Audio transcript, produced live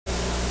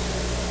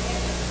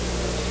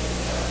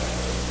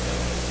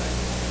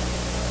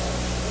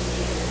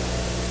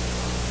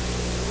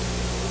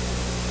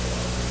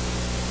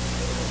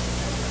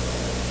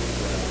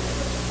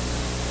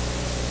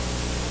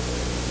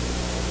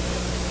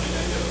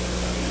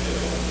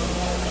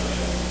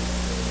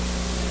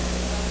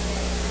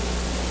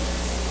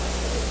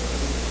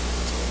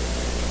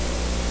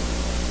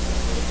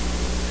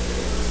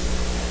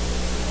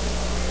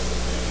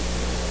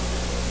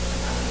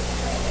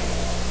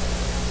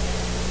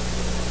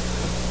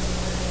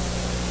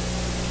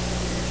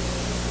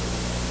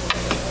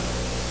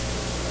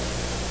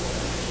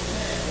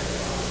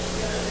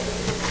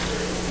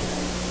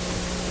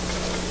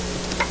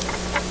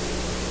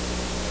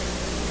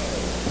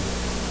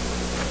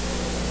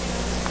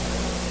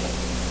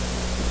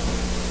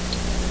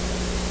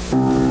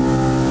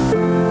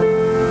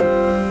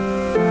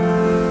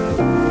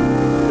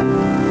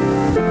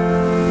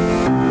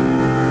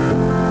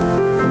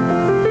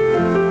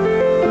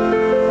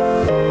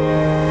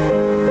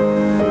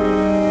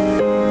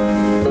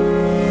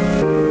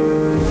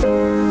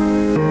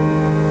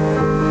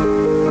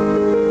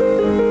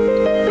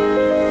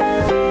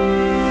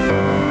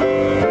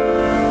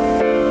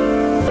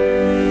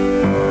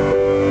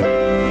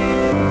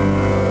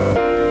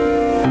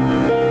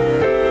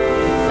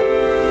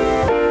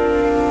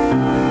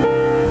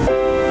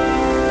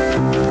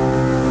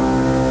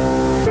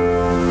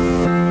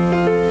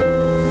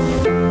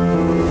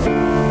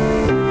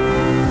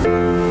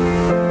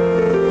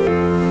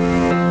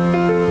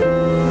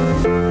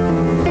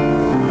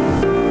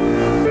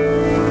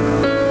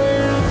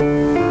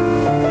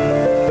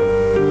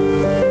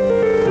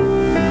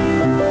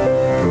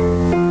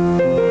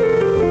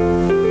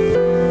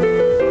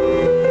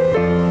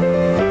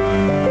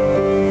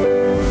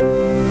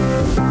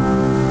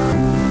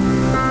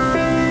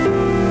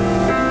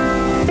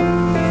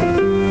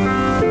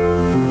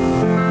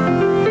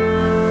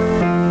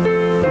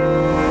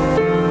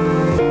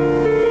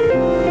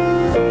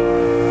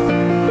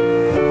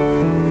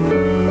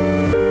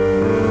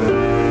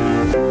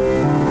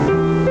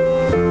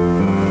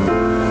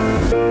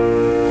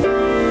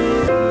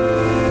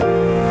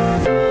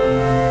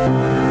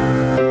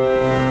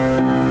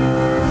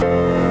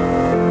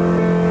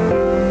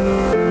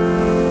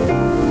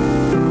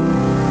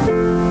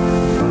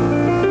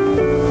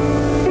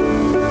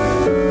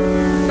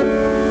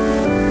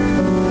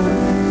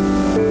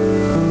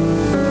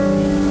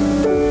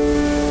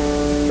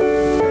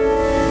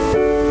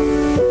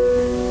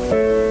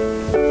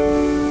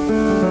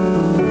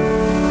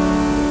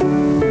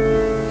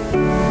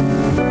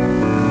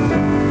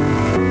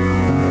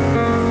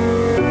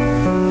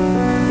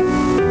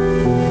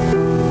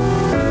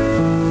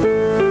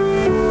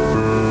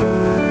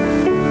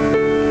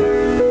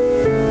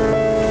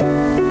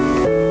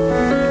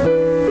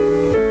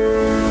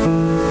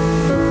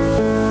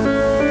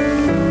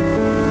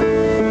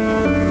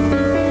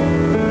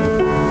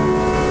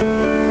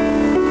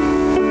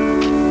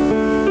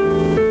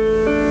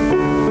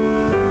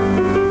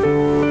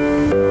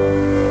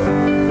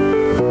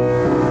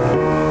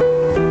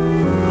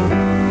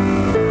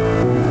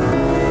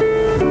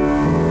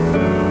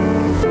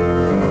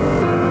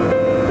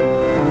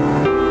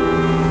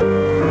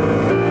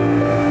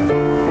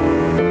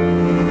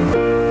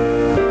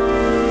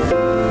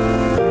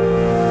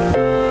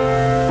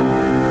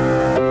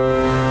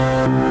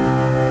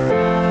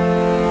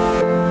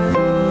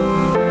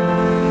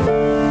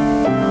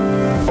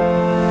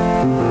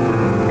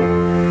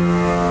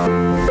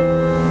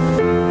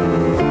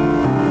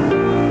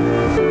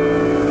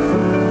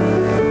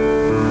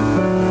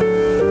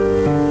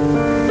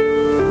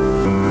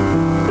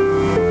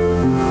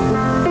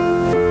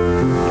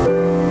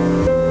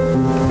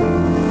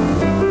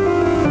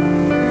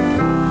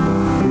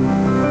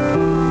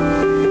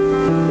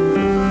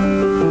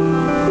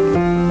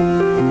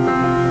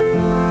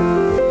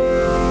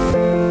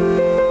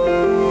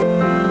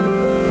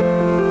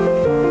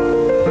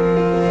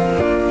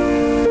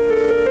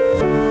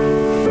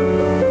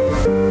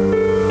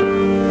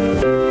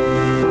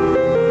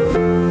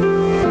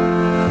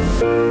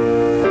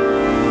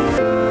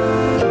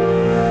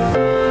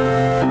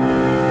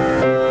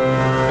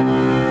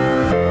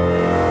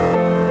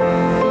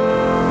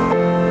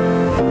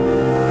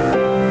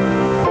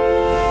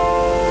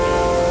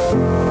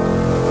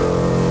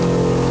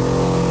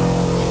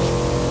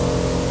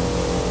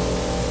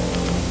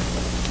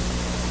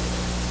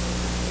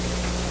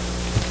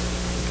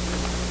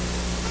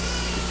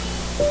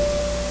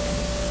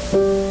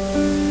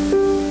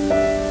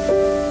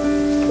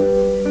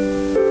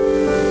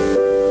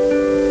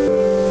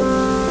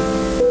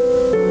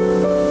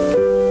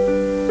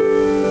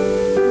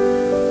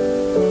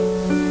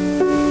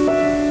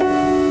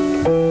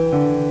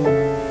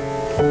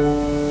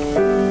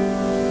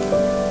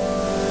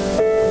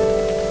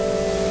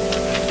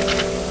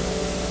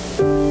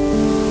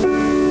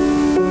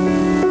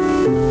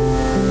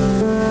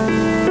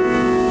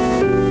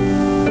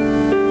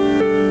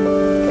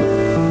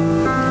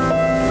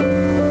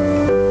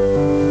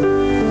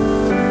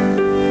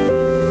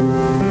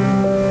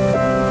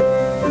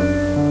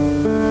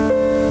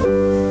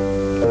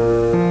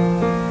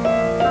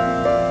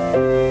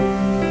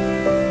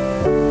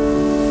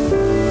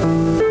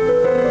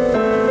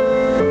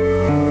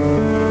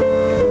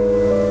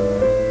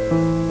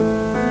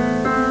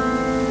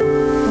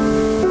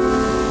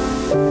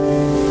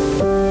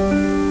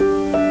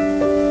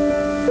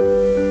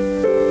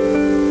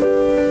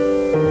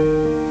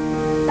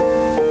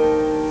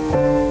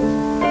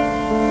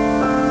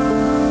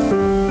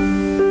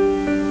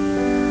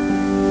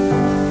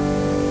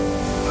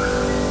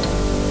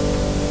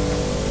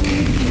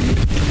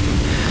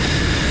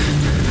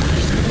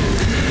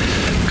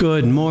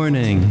Good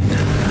morning.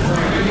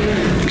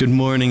 Good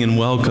morning and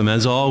welcome,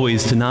 as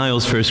always, to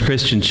Niles First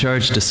Christian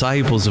Church,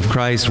 Disciples of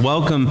Christ.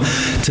 Welcome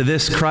to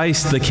this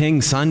Christ the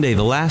King Sunday,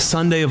 the last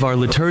Sunday of our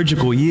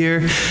liturgical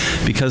year,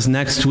 because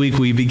next week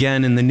we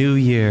begin in the new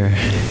year,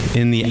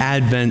 in the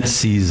Advent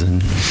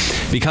season.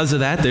 Because of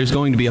that, there's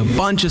going to be a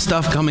bunch of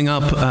stuff coming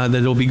up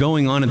that will be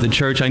going on at the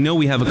church. I know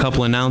we have a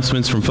couple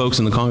announcements from folks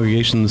in the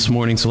congregation this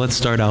morning, so let's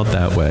start out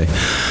that way.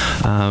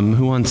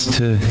 Who wants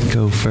to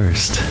go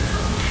first?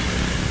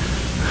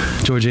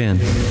 Georgianne.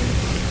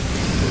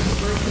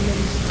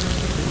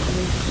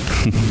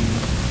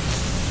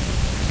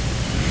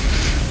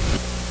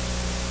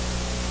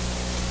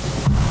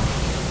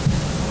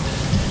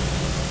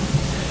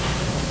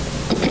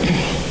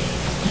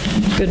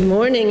 Good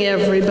morning,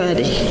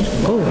 everybody.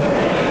 Oh,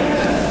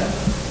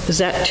 is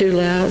that too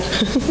loud?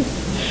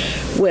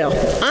 Well,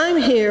 I'm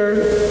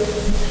here.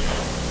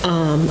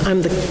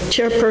 I'm the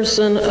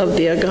chairperson of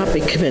the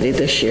Agape Committee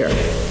this year.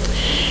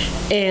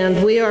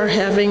 And we are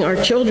having our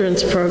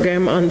children's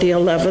program on the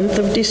 11th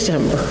of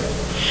December.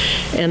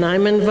 And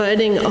I'm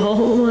inviting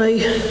all my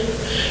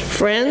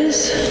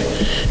friends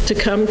to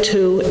come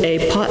to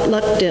a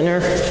potluck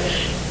dinner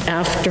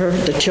after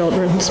the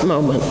Children's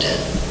Moment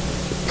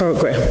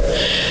program.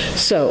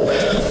 So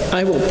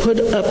I will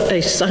put up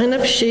a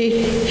sign-up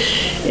sheet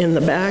in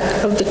the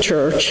back of the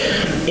church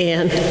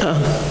and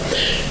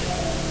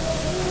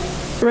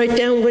write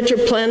down what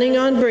you're planning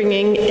on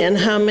bringing and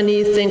how many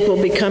you think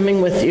will be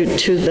coming with you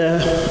to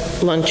the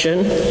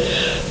luncheon.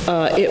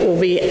 It will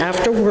be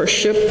after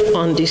worship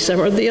on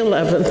December the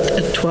 11th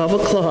at 12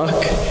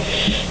 o'clock.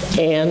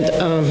 And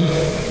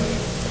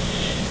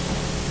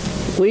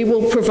we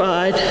will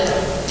provide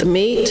the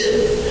meat,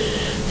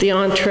 the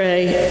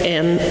entree,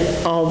 and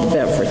all the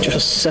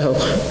beverages. So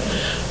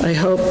I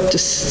hope to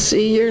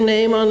see your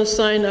name on the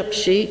sign-up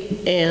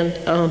sheet, and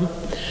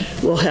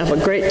we'll have a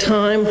great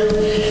time.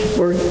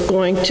 We're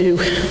going to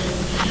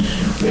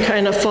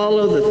kind of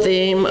follow the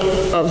theme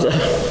of the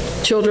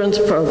children's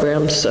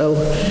program, so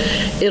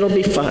it'll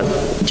be fun.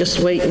 Just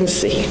wait and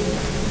see.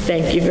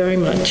 Thank you very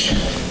much.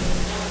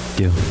 Thank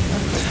you.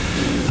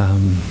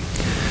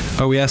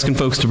 Are we asking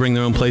folks to bring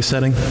their own place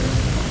setting?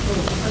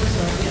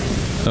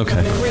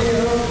 Okay.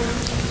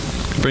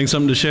 Bring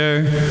something to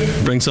share,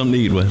 bring something to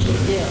eat with.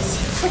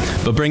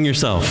 Yes. But bring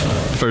yourself,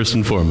 first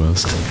and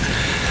foremost.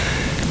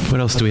 What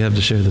else do we have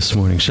to share this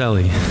morning?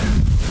 Shelley.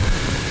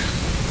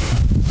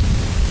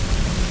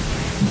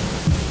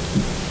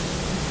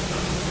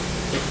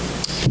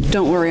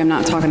 Don't worry, I'm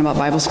not talking about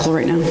Bible school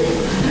right now.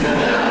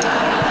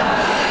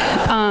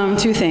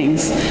 Two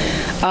things.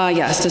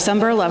 Yes,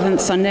 December 11th,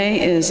 Sunday,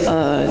 is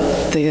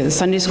the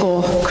Sunday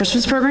school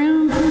Christmas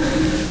program.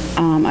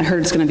 I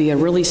heard it's going to be a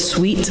really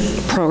sweet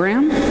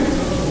program.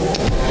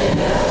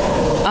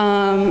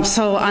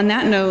 So on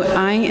that note,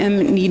 I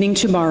am needing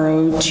to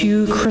borrow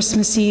 2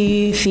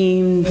 Christmassy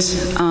themed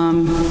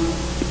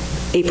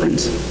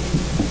aprons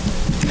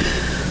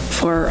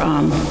for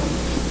a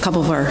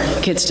couple of our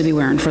kids to be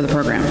wearing for the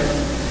program.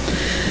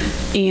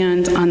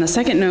 And on the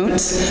second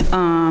note,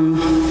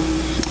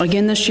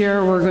 again this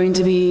year we're going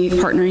to be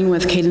partnering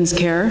with Cadence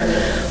Care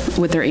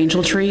with their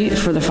angel tree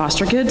for the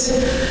foster kids.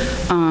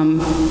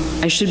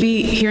 I should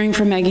be hearing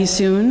from Maggie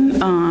soon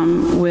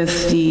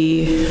with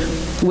the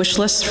wish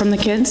list from the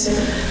kids.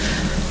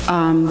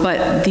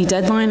 But the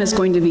deadline is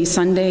going to be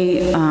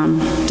Sunday,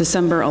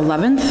 December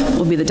 11th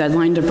will be the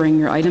deadline to bring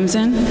your items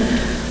in.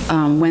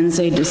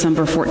 Wednesday,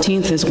 December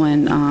 14th is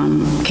when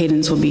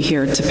Cadence will be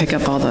here to pick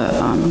up all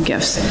the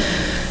gifts.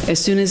 As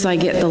soon as I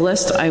get the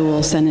list, I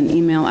will send an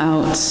email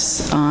out,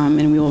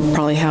 and we will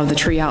probably have the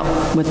tree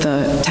out with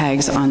the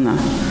tags on the.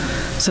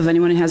 So if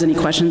anyone has any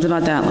questions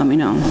about that, let me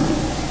know.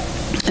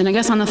 And I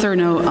guess on the third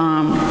note,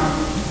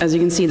 as you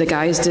can see, the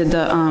guys did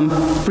the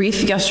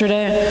wreath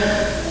yesterday.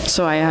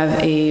 So I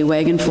have a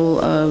wagon full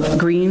of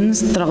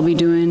greens that I'll be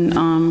doing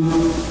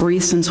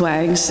wreaths and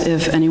swags.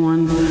 If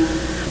anyone,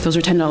 those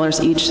are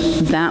 $10 each.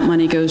 That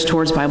money goes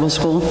towards Bible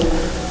school.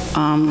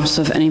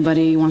 So if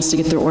anybody wants to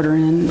get their order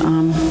in,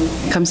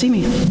 come see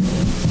me.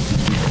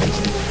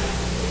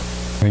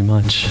 Very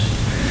much.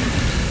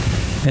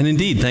 And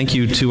indeed, thank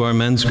you to our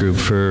men's group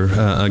for,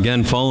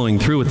 again, following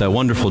through with that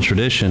wonderful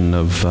tradition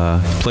of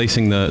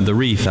placing the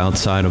wreath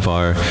outside of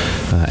our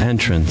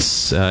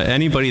entrance.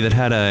 Anybody that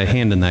had a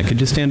hand in that,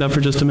 could you stand up for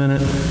just a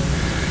minute?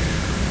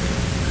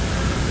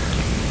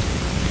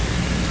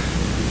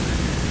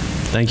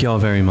 Thank you all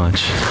very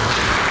much.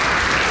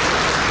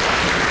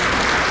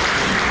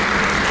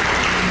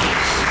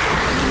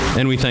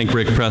 And we thank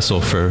Rick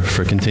Pressel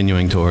for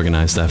continuing to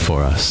organize that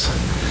for us.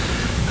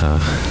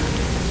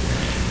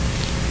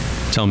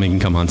 Tell him he can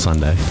come on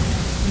Sunday.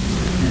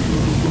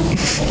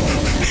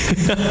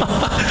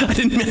 I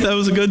didn't mean that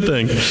was a good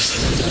thing.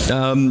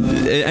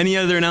 Any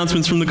other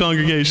announcements from the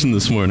congregation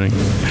this morning?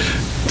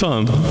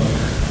 Tom.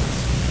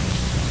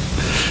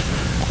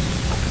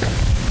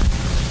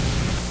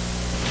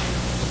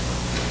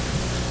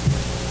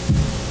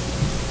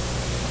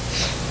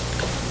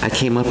 I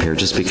came up here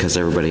just because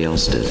everybody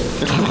else did.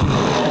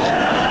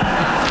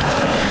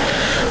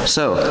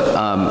 So,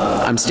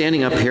 I'm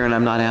standing up here and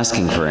I'm not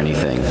asking for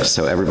anything,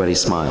 so everybody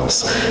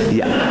smiles.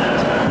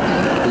 Yeah.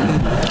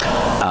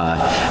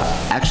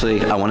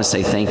 Actually, I want to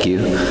say thank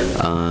you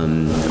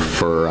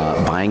for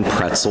buying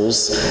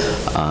pretzels.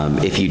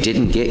 If you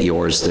didn't get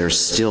yours, there's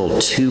still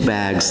 2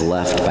 bags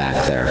left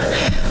back there.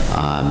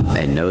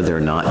 And no,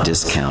 they're not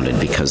discounted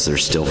because they're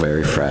still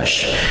very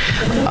fresh.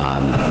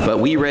 But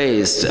we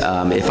raised,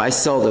 if I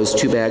sell those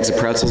 2 bags of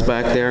pretzels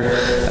back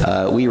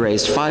there, we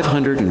raised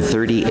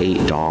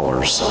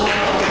 $538.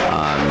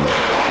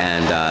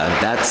 And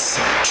that's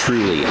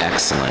truly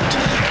excellent.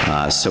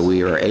 So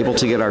we were able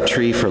to get our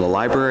tree for the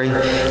library.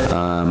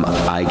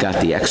 I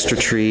got the extra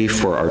tree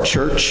for our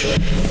church,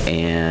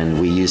 and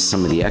we used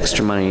some of the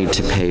extra money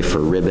to pay for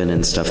ribbon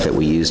and stuff that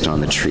we used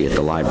on the tree at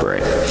the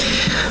library.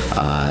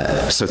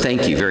 So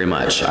thank you very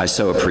much. I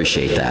so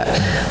appreciate that.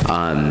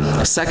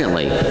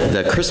 Secondly,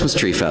 the Christmas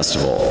Tree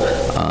Festival.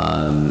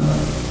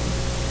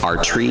 Our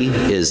tree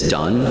is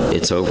done.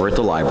 It's over at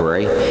the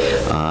library.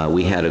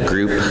 We had a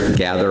group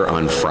gather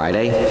on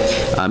Friday.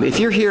 If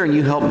you're here and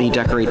you help me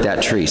decorate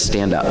that tree,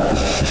 stand up.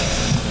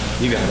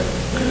 You got it.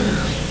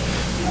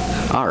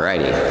 All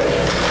righty.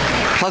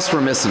 Plus,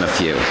 we're missing a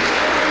few.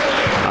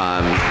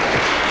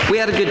 We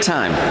had a good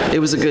time. It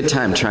was a good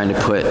time trying to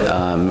put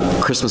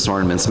Christmas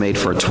ornaments made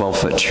for a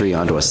 12-foot tree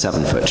onto a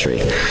 7-foot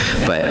tree.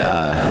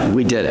 But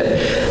we did it.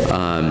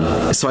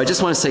 So I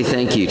just want to say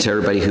thank you to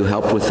everybody who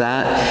helped with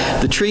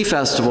that. The Tree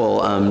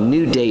Festival,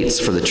 new dates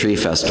for the Tree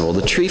Festival.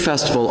 The Tree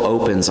Festival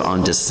opens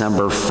on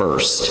December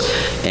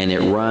 1st, and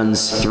it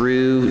runs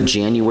through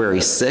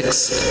January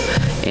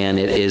 6th, and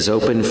it is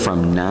open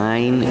from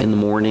 9 in the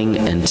morning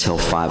until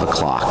 5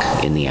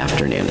 o'clock in the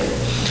afternoon.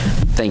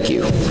 Thank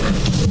you.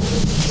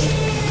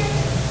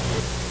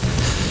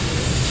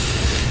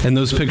 And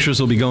those pictures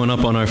will be going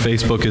up on our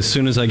Facebook as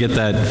soon as I get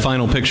that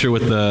final picture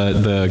with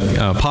the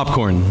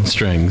popcorn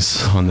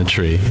strings on the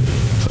tree.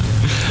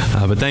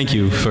 But thank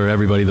you for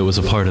everybody that was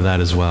a part of that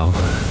as well.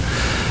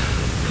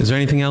 Is there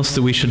anything else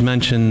that we should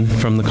mention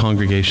from the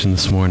congregation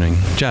this morning?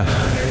 Jeff?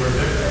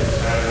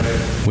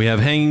 We have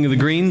Hanging of the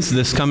Greens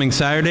this coming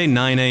Saturday,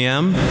 9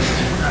 a.m.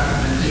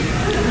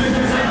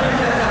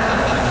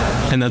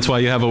 And that's why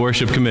you have a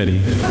worship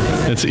committee.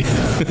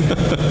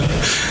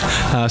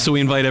 So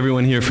we invite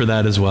everyone here for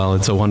that as well.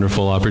 It's a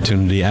wonderful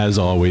opportunity, as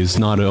always,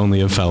 not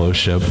only of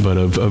fellowship, but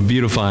of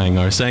beautifying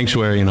our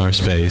sanctuary and our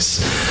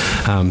space.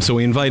 So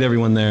we invite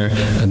everyone there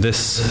this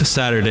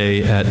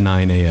Saturday at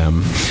 9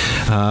 a.m.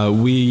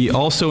 We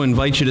also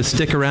invite you to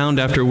stick around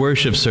after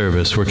worship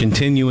service. We're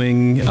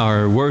continuing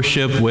our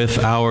worship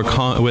with our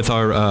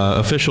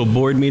official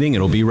board meeting.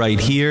 It'll be right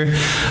here.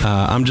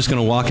 I'm just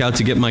going to walk out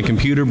to get my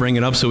computer, bring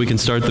it up so we can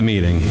start the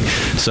meeting.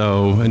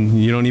 So,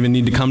 and you don't even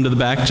need to come to the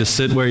back, just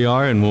sit where you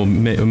are and we'll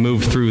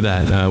move through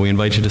that. We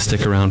invite you to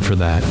stick around for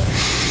that.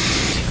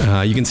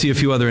 You can see a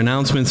few other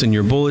announcements in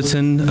your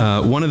bulletin.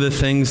 One of the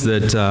things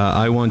that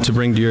I want to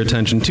bring to your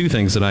attention, 2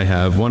 things that I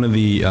have. One of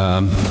the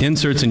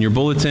inserts in your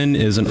bulletin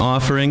is an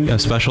offering, a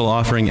special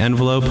offering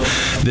envelope.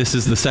 This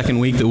is the 2nd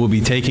week that we'll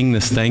be taking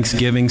this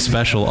Thanksgiving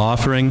special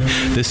offering.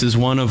 This is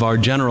one of our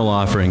general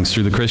offerings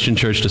through the Christian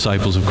Church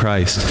Disciples of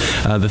Christ.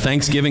 The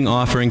Thanksgiving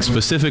offering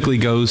specifically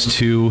goes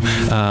to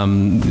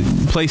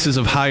places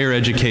of higher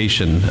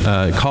education,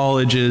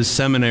 colleges,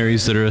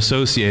 seminaries that are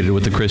associated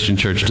with the Christian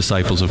Church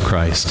Disciples of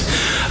Christ.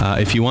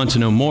 If you want to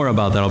know more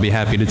about that, I'll be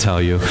happy to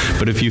tell you.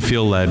 But if you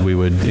feel led, we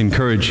would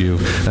encourage you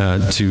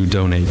to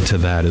donate to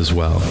that as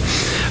well.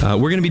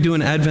 We're going to be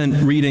doing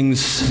Advent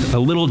readings a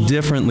little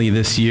differently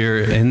this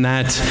year in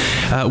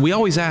that we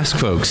always ask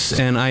folks,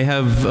 and I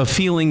have a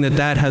feeling that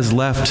that has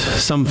left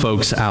some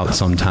folks out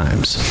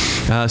sometimes.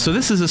 So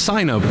this is a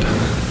sign-up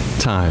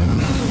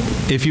time.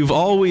 If you've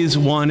always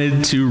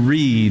wanted to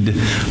read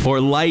or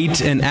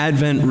light an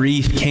Advent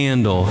wreath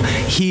candle,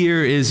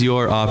 here is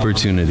your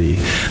opportunity.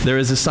 There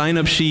is a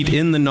sign-up sheet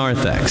in the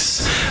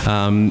narthex.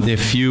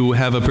 If you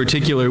have a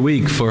particular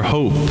week for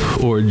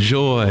hope or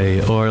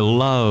joy or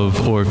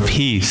love or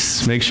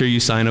peace, make sure you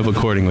sign up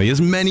accordingly.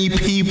 As many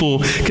people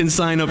can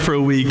sign up for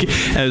a week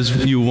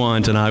as you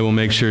want, and I will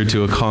make sure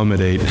to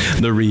accommodate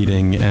the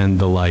reading and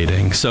the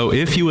lighting. So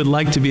if you would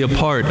like to be a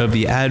part of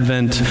the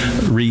Advent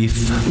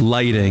wreath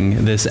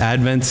lighting this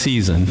Advent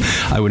season,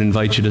 I would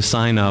invite you to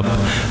sign up,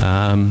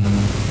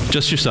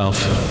 just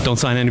yourself. Don't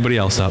sign anybody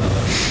else up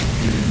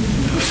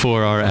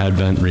for our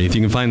Advent wreath.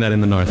 You can find that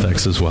in the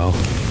narthex as well.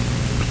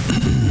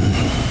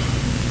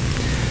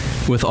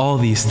 With all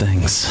these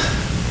things,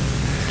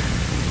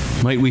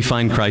 might we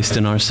find Christ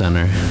in our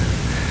center.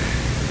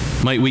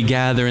 Might we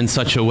gather in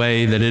such a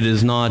way that it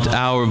is not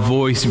our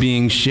voice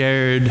being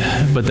shared,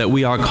 but that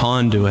we are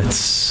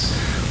conduits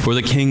for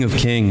the King of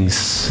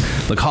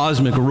Kings, the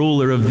cosmic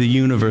ruler of the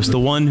universe, the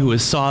one who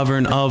is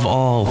sovereign of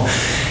all,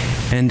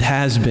 and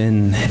has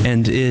been,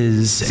 and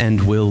is,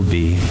 and will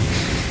be.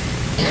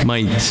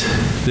 Might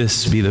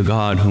this be the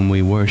God whom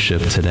we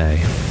worship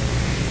today.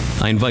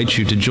 I invite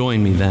you to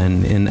join me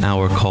then in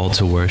our call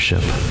to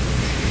worship.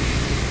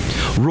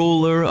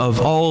 ruler of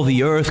all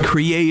the earth,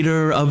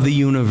 creator of the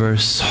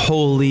universe,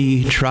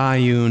 holy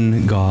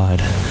triune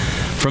God.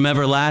 From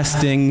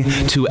everlasting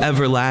to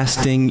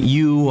everlasting,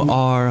 you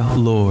are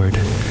Lord.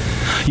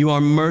 You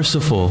are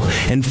merciful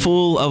and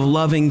full of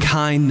loving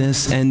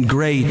kindness and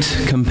great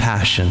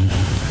compassion.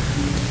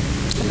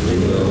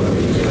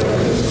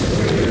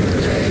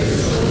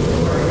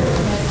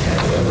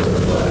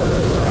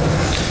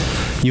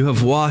 You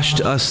have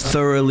washed us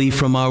thoroughly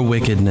from our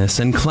wickedness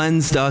and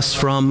cleansed us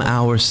from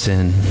our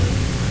sin.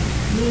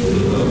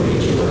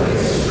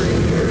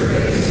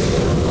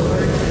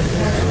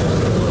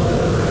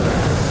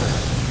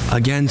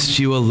 Against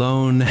you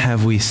alone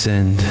have we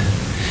sinned,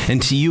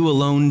 and to you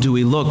alone do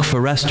we look for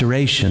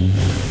restoration.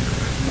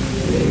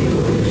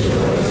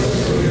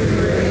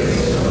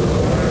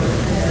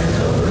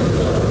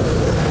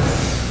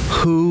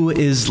 Who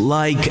is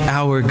like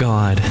our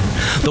God,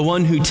 the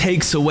one who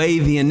takes away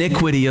the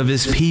iniquity of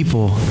his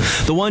people,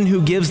 the one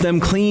who gives them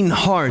clean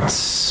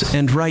hearts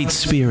and right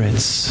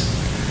spirits?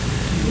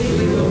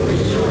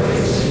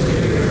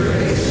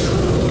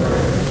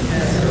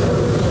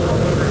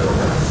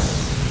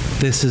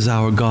 This is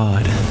our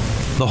God,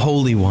 the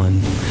Holy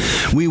One.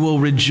 We will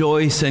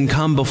rejoice and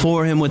come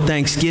before him with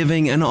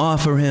thanksgiving and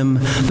offer him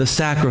the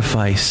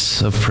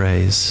sacrifice of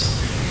praise.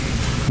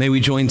 May we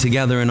join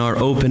together in our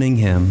opening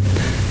hymn,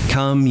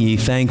 Come, Ye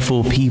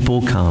Thankful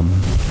People,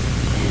 Come.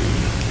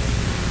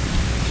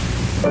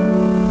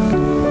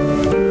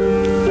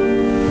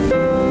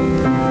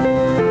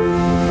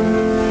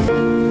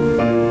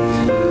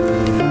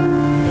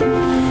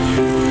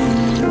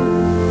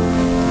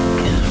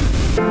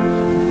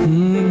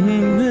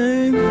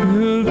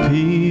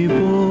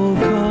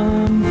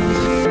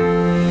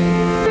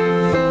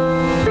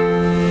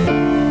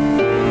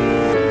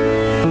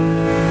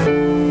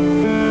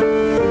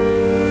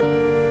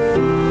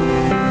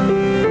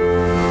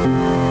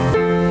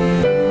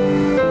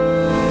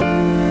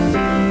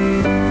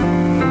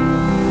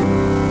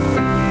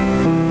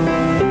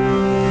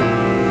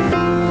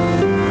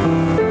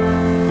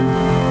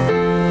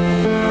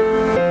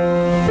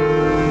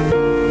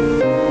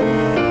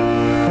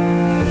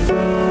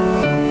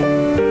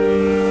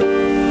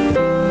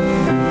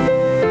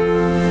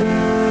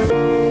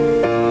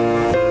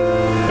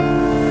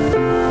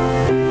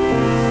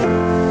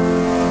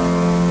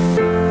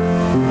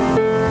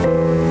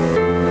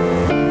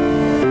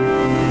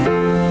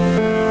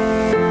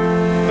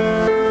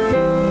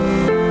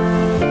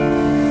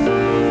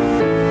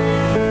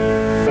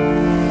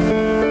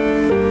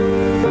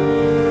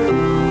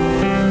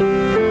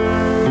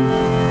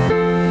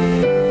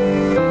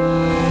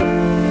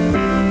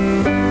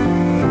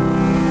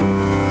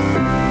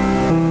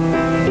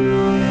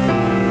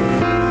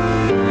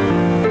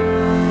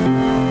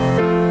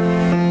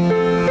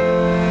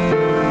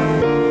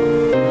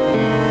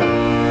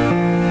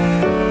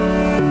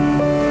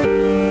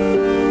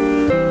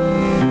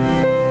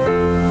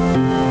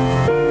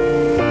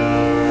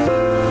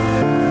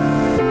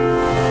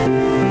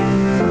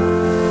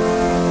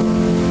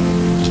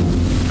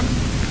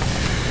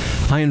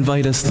 I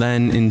invite us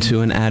then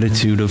into an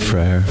attitude of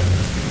prayer.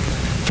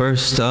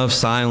 First, of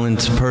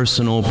silent,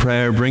 personal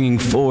prayer, bringing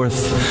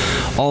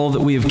forth all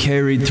that we have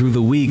carried through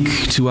the week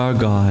to our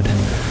God,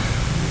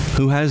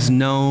 who has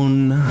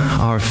known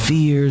our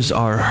fears,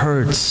 our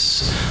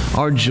hurts,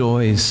 our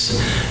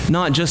joys,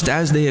 not just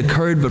as they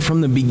occurred, but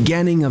from the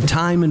beginning of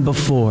time and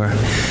before.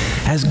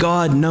 As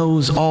God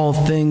knows all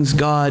things,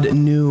 God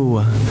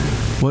knew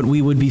what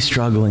we would be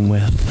struggling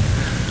with,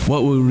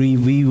 what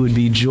we would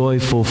be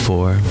joyful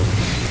for,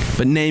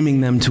 but naming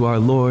them to our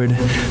Lord,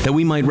 that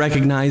we might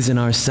recognize in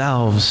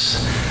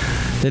ourselves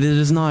that it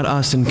is not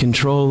us in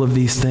control of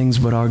these things,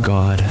 but our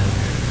God,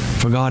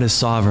 for God is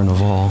sovereign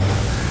of all.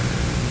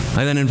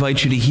 I then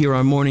invite you to hear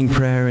our morning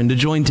prayer and to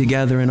join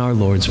together in our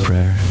Lord's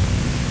Prayer.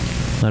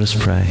 Let us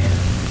pray.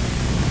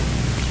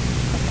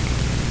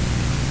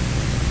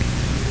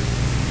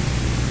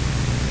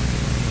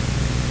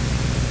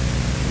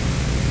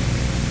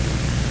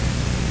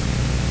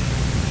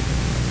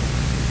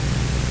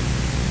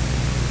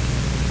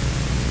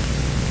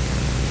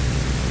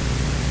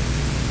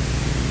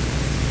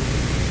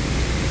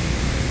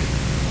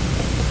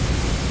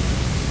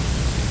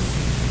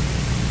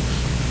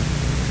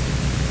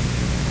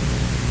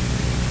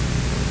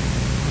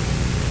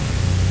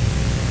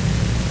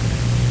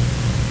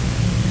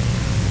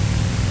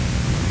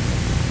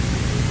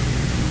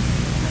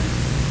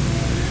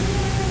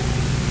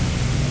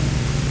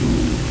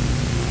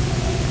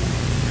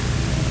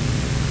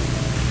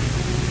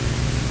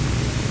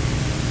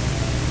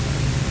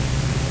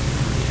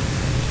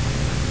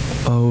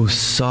 O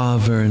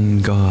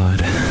sovereign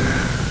God,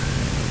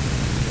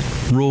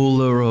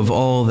 ruler of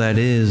all that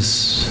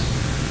is,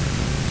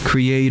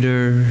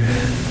 creator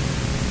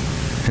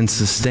and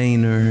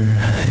sustainer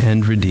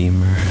and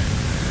redeemer,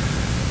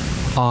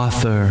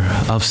 author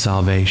of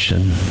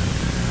salvation,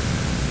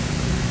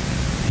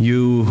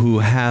 you who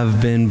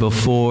have been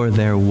before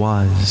there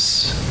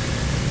was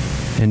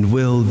and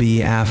will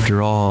be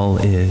after all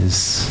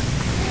is,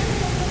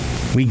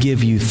 We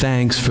give you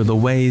thanks for the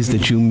ways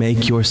that you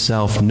make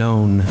yourself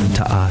known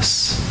to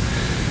us,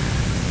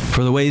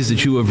 for the ways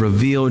that you have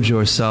revealed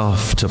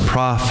yourself to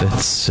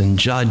prophets and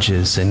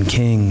judges and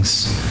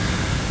kings,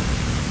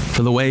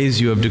 for the ways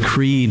you have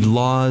decreed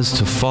laws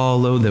to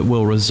follow that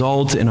will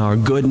result in our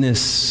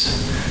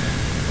goodness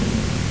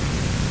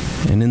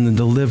and in the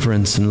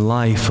deliverance and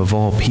life of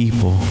all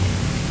people.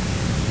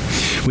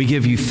 We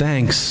give you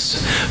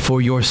thanks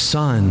for your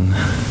Son,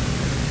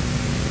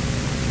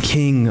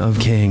 King of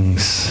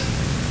Kings.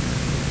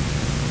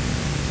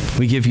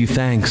 We give you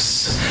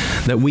thanks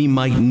that we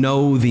might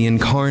know the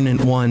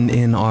incarnate one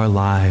in our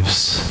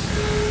lives,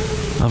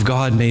 of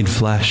God made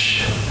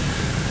flesh,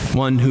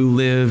 one who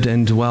lived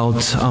and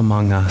dwelt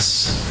among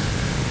us.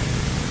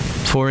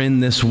 For in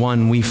this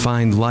one we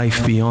find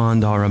life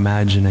beyond our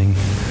imagining.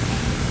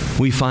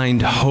 We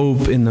find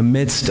hope in the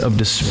midst of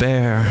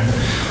despair.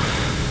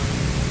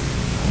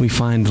 We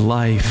find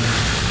life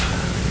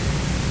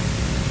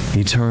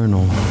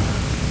eternal.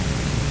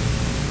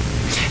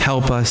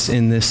 Help us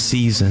in this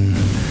season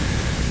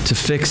to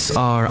fix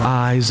our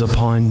eyes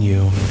upon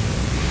you,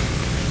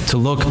 to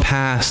look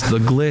past the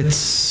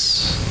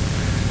glitz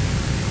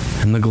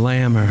and the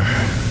glamour,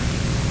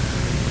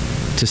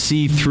 to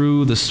see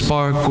through the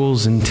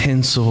sparkles and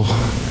tinsel,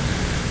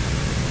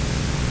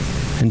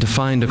 and to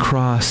find a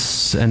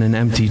cross and an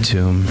empty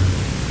tomb.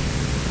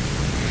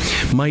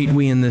 Might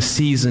we in this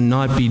season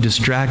not be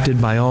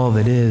distracted by all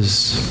that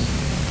is,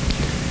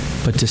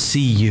 but to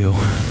see you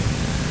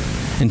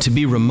and to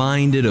be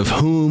reminded of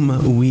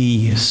whom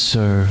we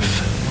serve,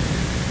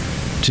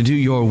 to do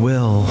your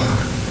will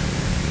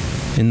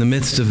in the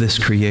midst of this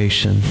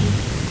creation,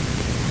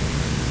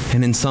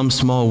 and in some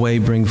small way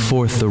bring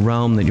forth the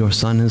realm that your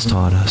Son has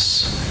taught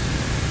us.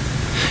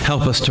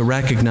 Help us to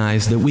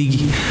recognize that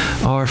we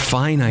are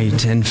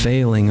finite and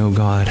failing, O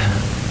God,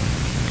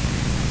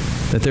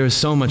 that there is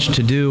so much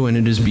to do and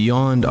it is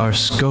beyond our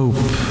scope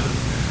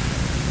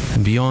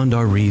and beyond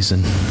our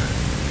reason,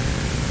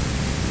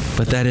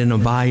 but that in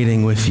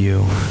abiding with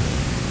you,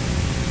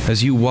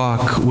 as you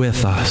walk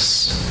with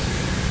us,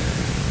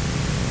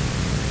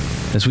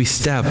 as we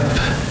step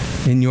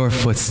in your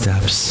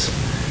footsteps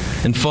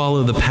and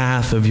follow the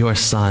path of your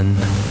Son,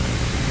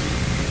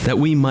 that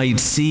we might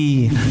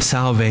see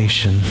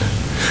salvation,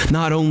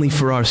 not only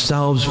for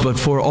ourselves, but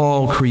for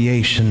all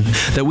creation,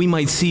 that we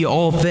might see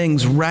all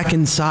things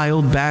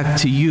reconciled back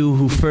to you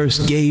who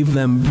first gave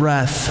them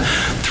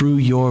breath through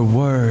your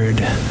word,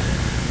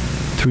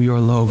 through your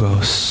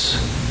logos.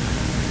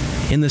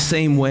 In the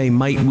same way,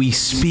 might we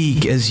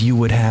speak as you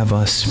would have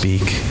us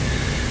speak,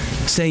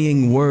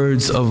 saying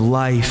words of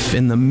life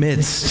in the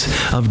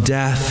midst of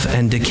death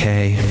and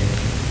decay,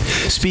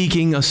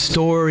 speaking a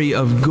story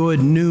of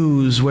good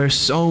news where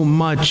so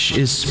much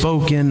is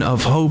spoken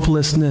of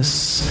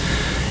hopelessness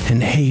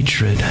and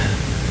hatred.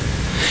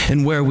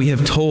 And where we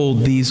have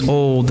told these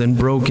old and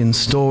broken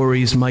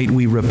stories, might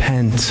we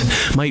repent,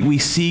 might we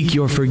seek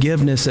your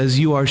forgiveness, as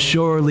you are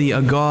surely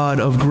a God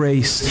of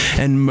grace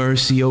and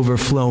mercy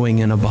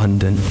overflowing and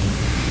abundant.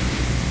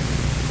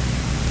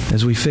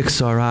 As we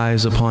fix our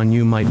eyes upon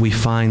you, might we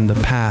find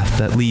the path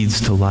that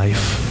leads to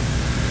life.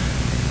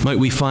 Might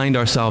we find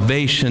our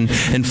salvation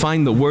and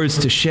find the words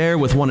to share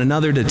with one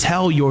another, to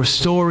tell your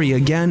story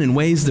again in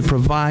ways that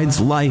provides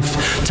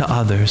life to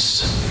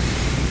others.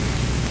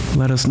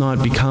 Let us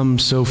not become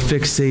so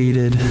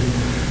fixated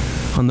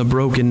on the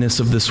brokenness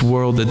of this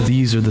world that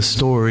these are the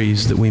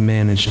stories that we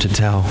manage to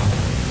tell.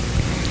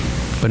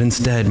 But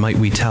instead, might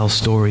we tell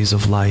stories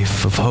of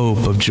life, of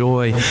hope, of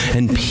joy,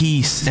 and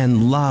peace,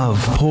 and love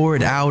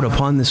poured out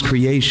upon this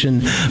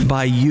creation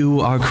by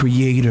you, our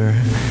Creator,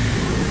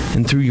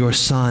 and through your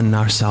Son,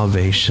 our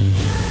salvation.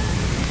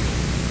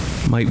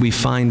 Might we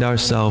find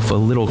ourselves a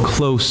little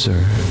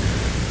closer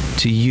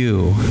to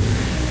you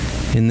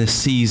in this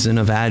season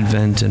of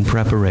Advent and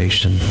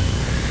preparation,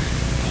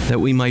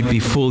 that we might be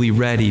fully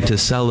ready to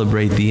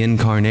celebrate the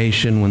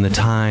incarnation when the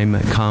time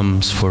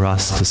comes for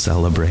us to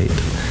celebrate.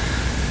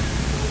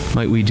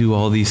 Might we do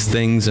all these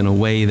things in a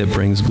way that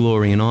brings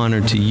glory and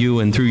honor to you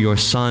and through your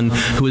Son,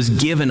 who has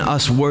given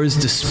us words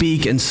to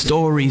speak and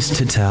stories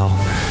to tell,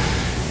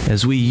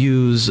 as we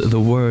use the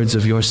words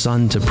of your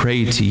Son to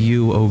pray to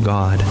you, O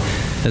God,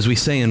 as we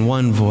say in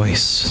one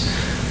voice,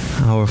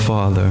 Our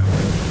Father,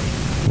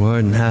 who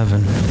art in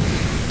heaven,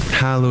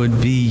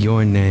 hallowed be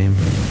your name.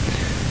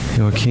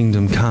 Your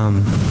kingdom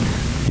come,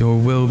 your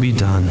will be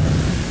done,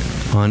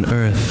 on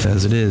earth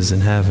as it is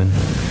in heaven.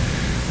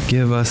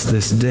 Give us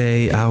this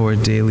day our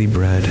daily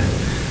bread,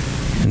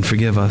 and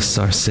forgive us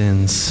our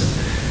sins,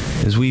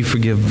 as we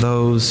forgive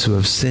those who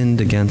have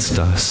sinned against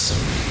us.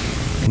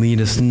 Lead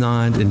us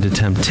not into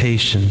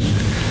temptation,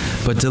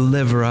 but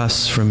deliver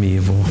us from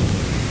evil.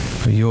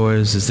 For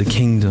yours is the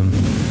kingdom,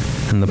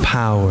 and the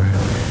power,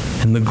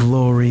 and the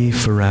glory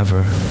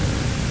forever.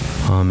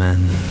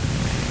 Amen.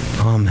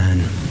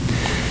 Amen.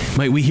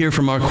 Might we hear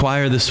from our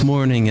choir this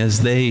morning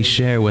as they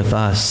share with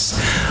us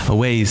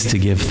ways to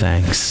give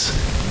thanks.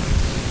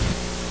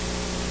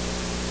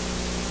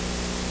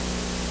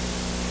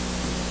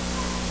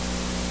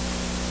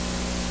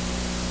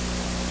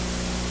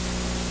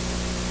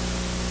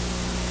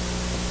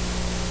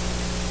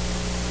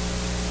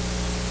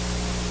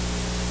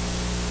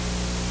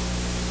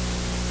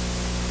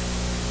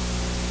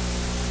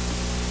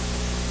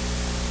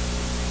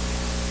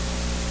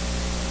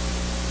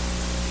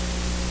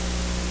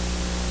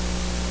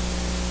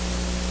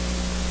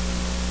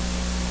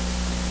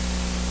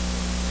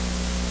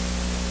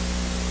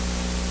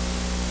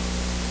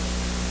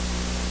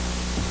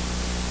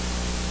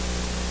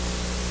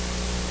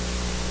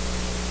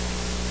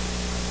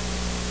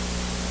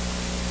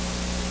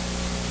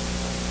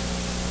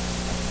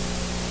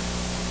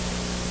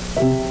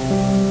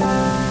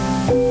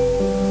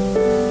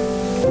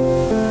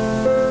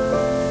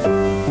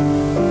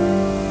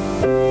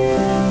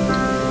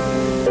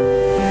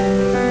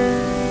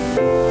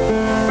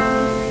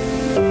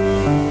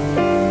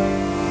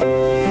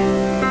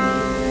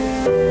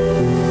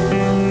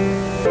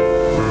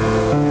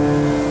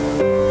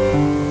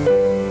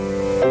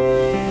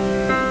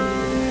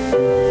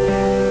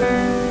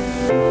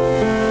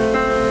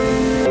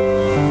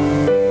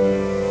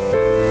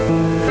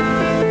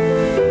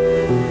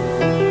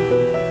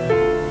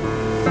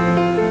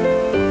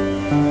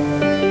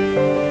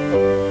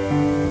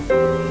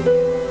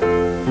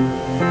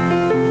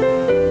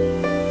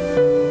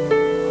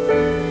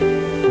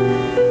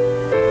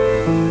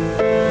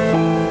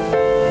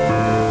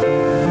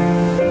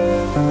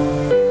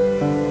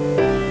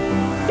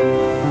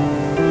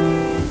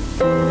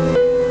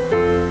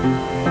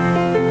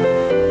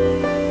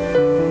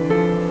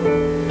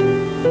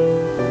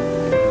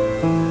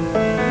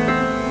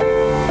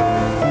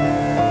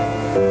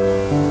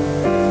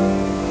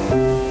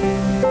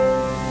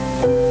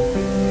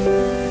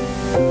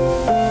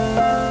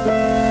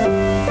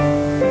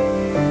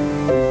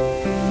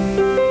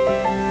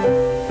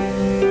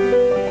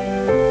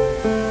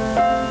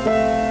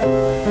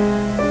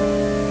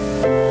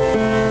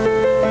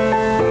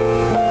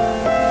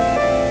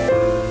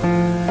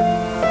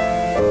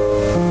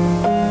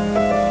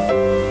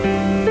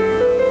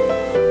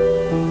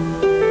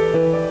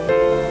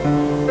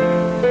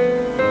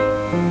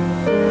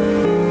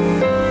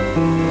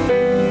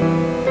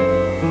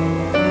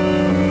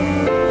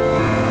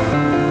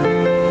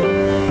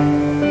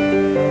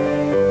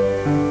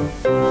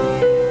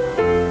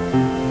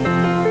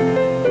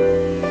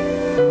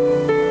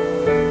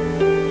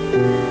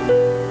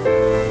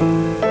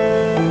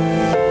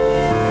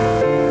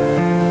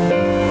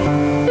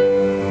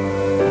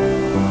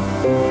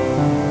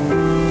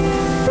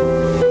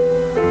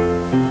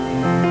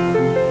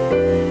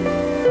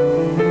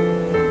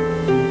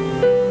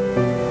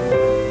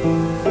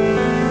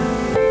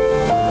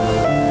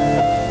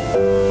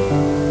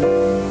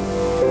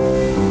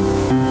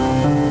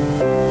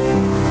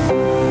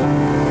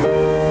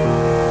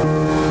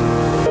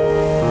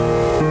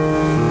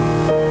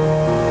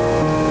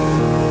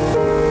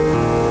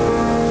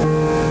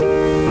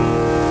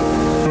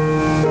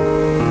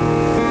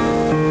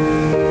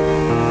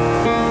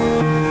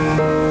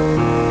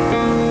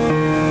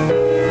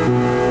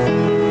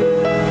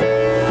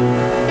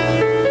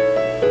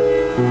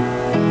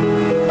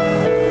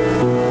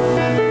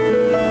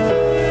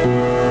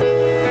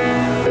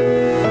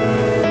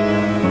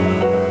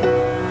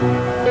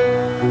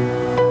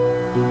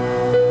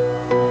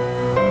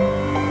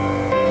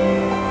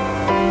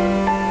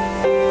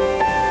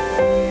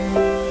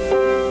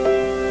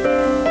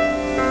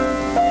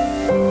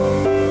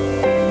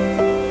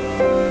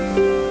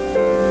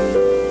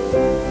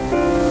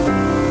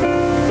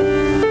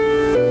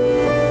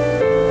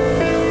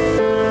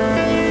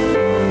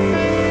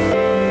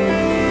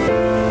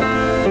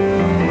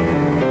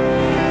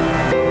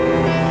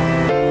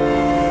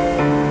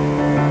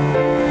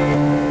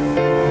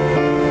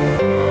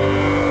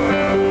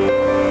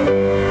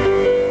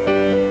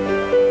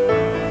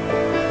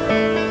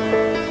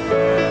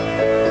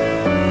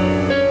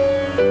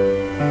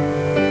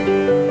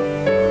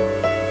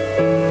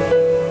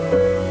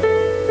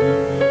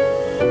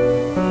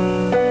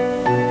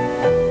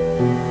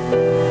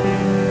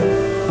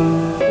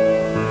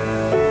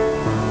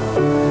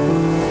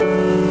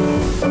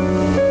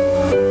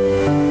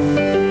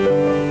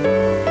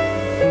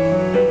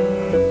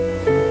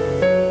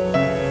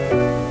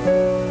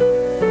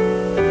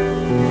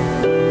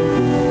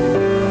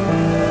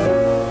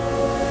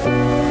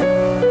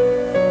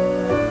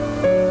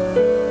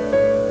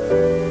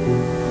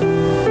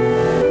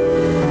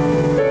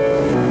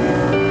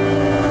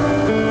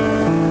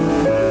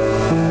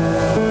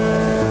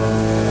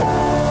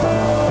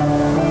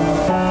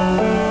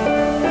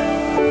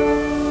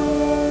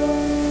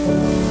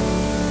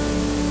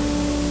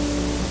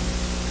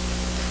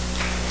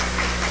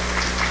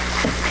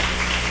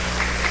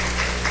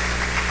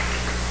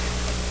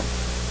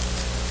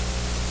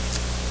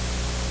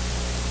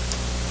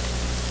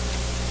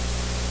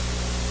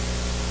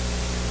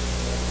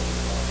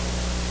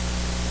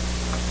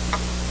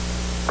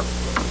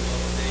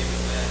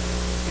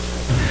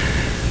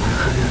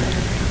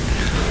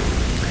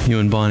 You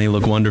and Bonnie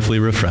look wonderfully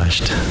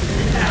refreshed.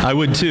 I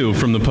would too,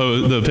 from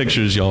the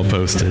pictures y'all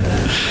posted.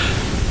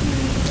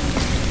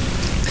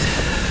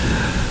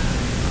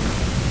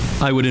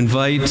 I would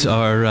invite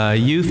our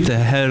youth to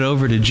head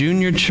over to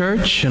junior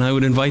church, and I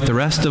would invite the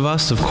rest of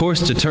us, of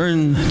course, to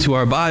turn to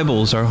our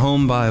Bibles, our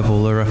home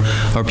Bible, or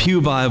our pew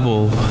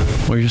Bible,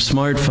 or your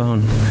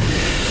smartphone,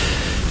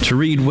 to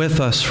read with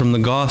us from the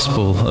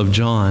Gospel of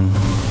John.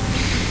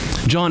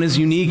 John is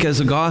unique as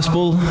a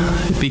gospel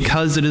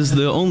because it is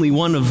the only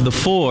one of the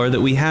four that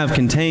we have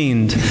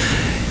contained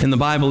in the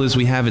Bible as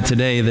we have it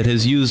today that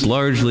has used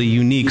largely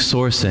unique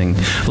sourcing.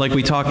 Like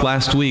we talked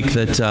last week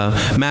that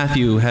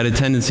Matthew had a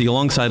tendency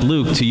alongside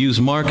Luke to use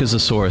Mark as a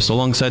source,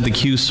 alongside the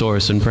Q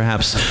source and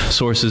perhaps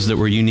sources that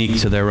were unique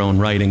to their own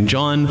writing.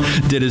 John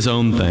did his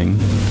own thing.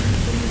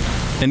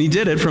 And he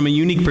did it from a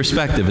unique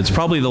perspective. It's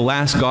probably the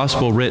last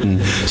gospel written.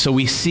 So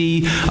we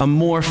see a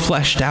more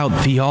fleshed out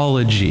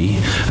theology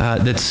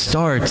that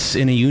starts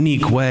in a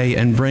unique way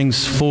and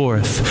brings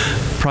forth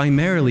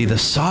primarily the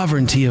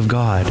sovereignty of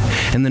God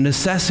and the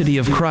necessity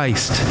of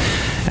Christ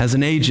as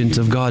an agent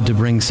of God to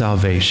bring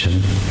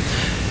salvation.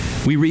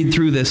 We read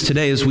through this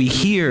today as we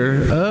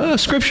hear a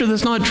scripture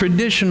that's not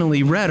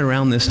traditionally read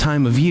around this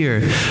time of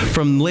year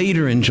from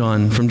later in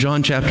John, from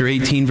John chapter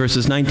 18,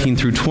 verses 19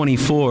 through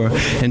 24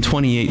 and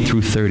 28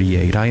 through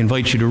 38. I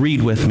invite you to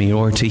read with me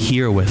or to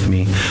hear with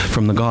me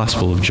from the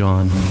Gospel of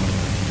John.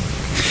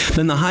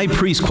 Then the high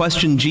priest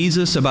questioned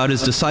Jesus about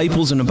his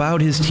disciples and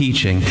about his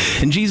teaching.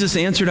 And Jesus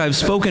answered, I have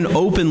spoken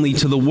openly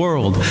to the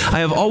world. I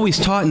have always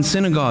taught in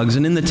synagogues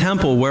and in the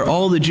temple where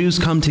all the Jews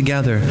come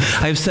together.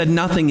 I have said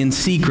nothing in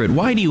secret.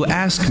 Why do you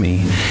ask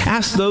me?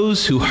 Ask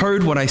those who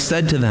heard what I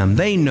said to them.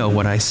 They know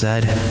what I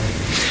said.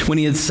 When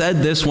he had said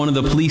this, one of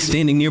the police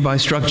standing nearby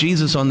struck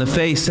Jesus on the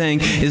face,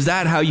 saying, Is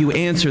that how you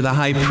answer the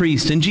high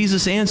priest? And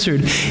Jesus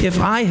answered, If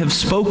I have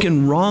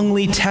spoken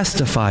wrongly,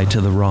 testify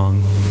to the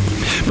wrong.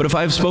 But if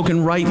I have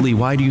spoken rightly,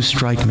 why do you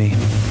strike me?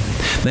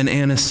 Then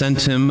Annas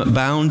sent him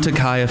bound to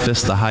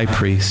Caiaphas the high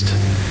priest.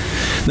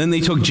 Then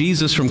they took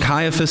Jesus from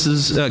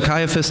Caiaphas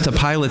to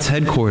Pilate's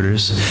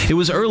headquarters. It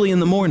was early in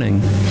the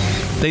morning.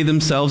 They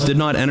themselves did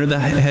not enter the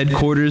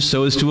headquarters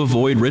so as to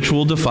avoid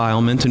ritual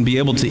defilement and be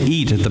able to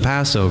eat at the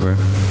Passover.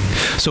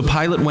 So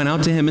Pilate went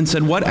out to him and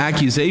said, What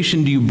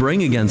accusation do you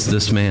bring against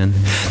this man?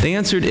 They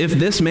answered, If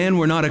this man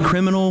were not a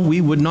criminal,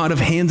 we would not have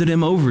handed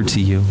him over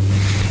to you.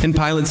 And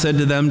Pilate said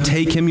to them,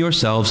 Take him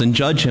yourselves and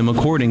judge him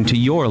according to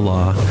your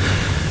law.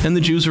 And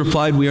the Jews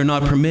replied, We are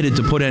not permitted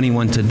to put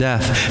anyone to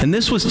death. And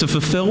this was to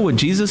fulfill what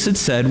Jesus had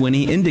said when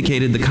he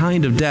indicated the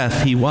kind of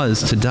death he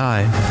was to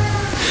die.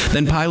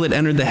 Then Pilate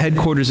entered the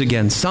headquarters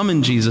again,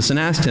 summoned Jesus, and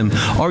asked him,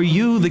 Are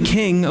you the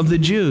king of the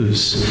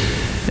Jews?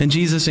 And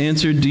Jesus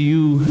answered, Do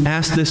you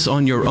ask this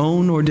on your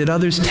own, or did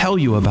others tell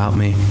you about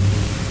me?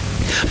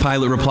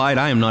 Pilate replied,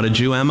 I am not a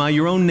Jew, am I?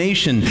 Your own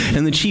nation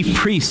and the chief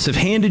priests have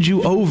handed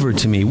you over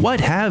to me.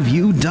 What have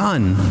you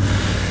done?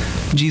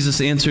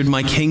 Jesus answered,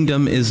 My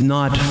kingdom is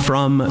not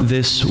from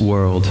this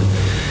world.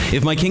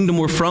 If my kingdom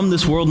were from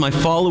this world, my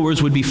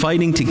followers would be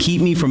fighting to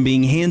keep me from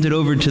being handed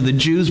over to the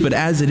Jews, but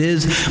as it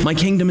is, my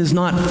kingdom is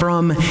not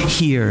from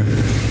here.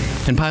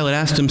 And Pilate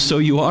asked him, So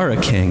you are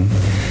a king?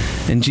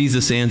 And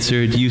Jesus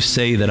answered, You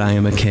say that I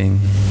am a king.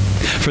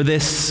 For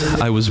this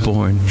I was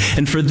born,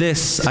 and for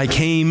this I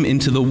came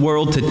into the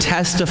world to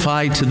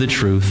testify to the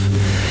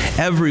truth.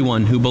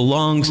 Everyone who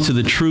belongs to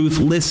the truth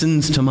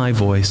listens to my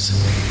voice.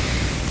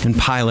 And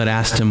Pilate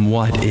asked him,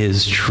 What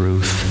is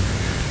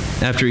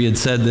truth? After he had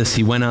said this,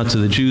 he went out to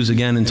the Jews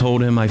again and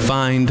told him, I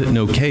find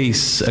no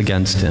case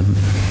against him.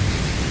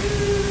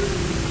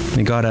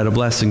 May God add a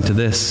blessing to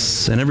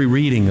this and every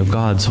reading of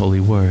God's holy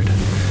word.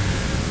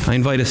 I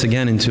invite us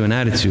again into an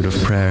attitude of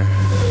prayer.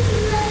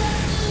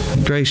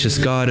 Gracious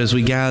God, as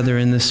we gather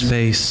in this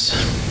space,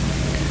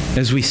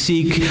 as we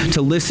seek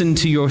to listen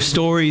to your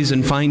stories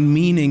and find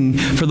meaning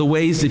for the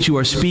ways that you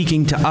are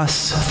speaking to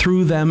us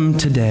through them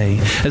today,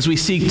 as we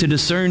seek to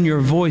discern your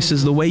voice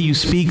as the way you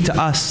speak to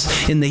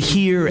us in the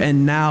here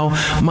and now,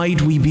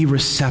 might we be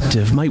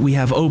receptive, might we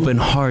have open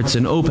hearts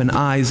and open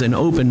eyes and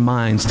open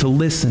minds to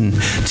listen,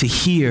 to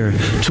hear,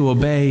 to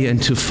obey,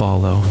 and to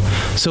follow,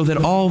 so that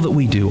all that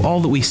we do,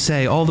 all that we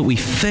say, all that we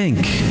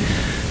think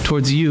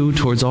towards you,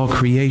 towards all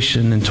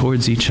creation, and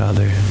towards each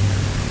other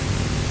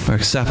are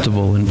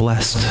acceptable and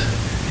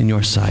blessed in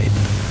your sight.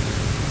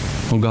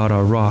 O God,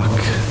 our rock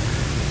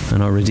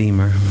and our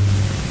Redeemer.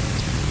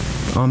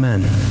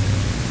 Amen.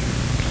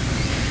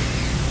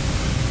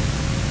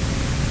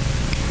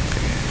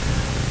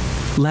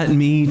 Let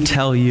me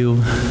tell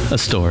you a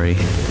story.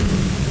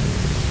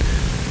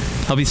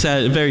 I'll be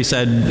very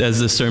sad as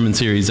this sermon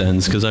series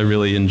ends, because I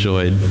really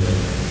enjoyed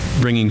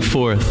bringing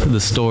forth the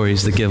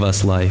stories that give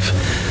us life.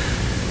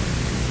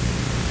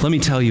 Let me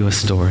tell you a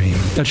story,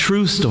 a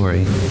true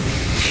story.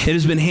 It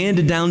has been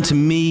handed down to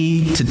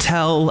me to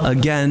tell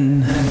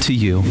again to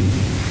you.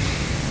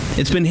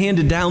 It's been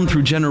handed down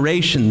through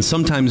generations,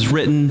 sometimes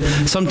written,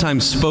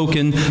 sometimes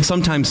spoken,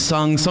 sometimes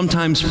sung,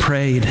 sometimes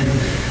prayed.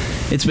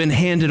 It's been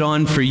handed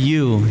on for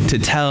you to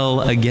tell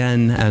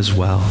again as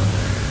well.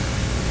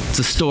 It's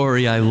a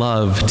story I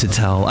love to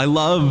tell. I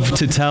love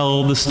to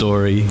tell the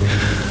story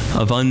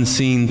of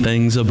unseen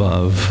things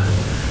above,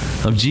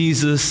 of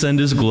Jesus and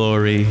his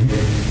glory,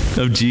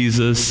 of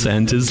Jesus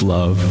and his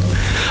love.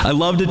 I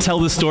love to tell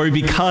the story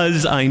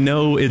because I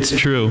know it's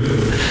true.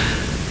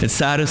 It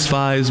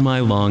satisfies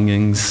my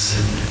longings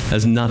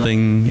as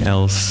nothing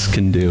else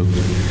can do.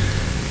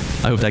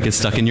 I hope that gets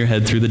stuck in your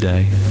head through the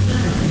day.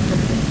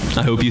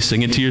 I hope you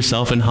sing it to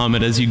yourself and hum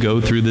it as you go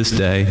through this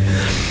day.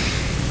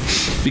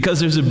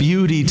 Because there's a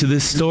beauty to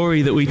this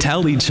story that we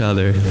tell each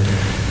other.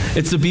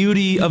 It's the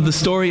beauty of the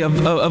story of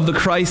the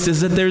Christ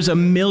is that there's a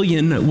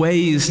million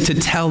ways to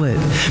tell it.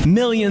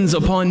 Millions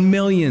upon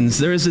millions.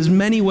 There's as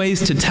many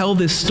ways to tell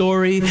this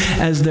story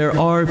as there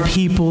are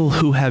people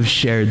who have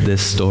shared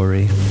this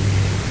story.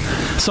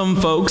 Some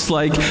folks,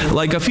 like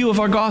a few of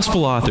our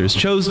gospel authors,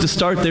 chose to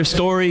start their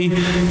story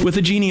with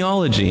a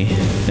genealogy.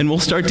 And we'll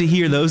start to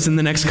hear those in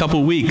the next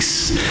couple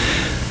weeks.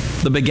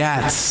 The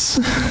begats.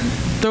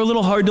 They're a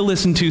little hard to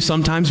listen to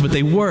sometimes, but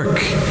they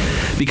work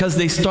because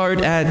they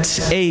start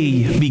at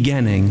a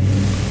beginning.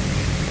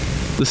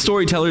 The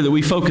storyteller that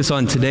we focus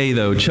on today,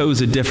 though,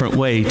 chose a different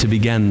way to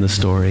begin the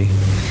story.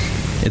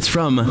 It's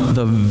from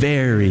the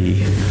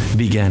very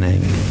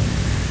beginning.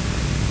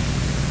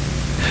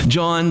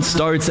 John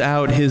starts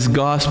out his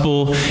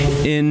gospel,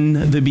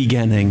 in the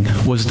beginning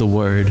was the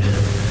Word,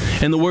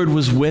 and the Word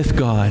was with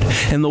God,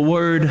 and the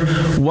Word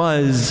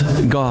was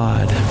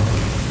God.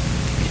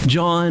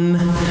 John,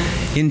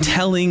 in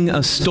telling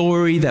a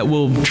story that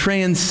will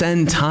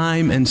transcend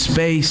time and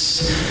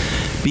space,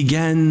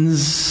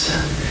 begins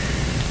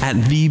at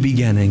the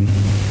beginning.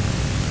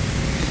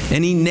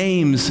 And he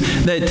names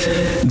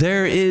that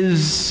there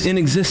is in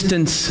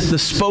existence the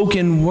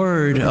spoken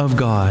word of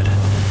God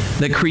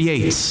that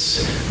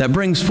creates, that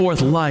brings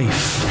forth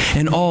life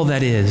and all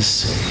that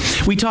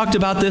is. We talked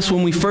about this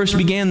when we first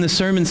began the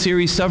sermon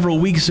series several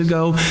weeks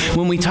ago,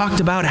 when we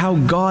talked about how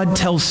God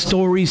tells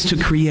stories to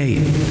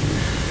create.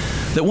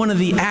 That one of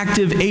the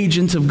active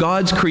agents of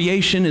God's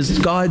creation is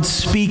God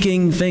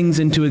speaking things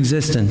into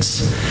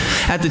existence.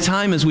 At the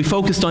time, as we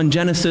focused on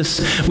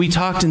Genesis, we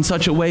talked in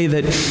such a way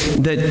that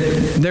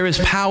there is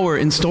power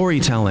in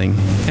storytelling,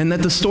 and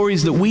that the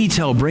stories that we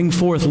tell bring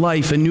forth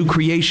life and new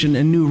creation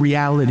and new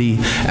reality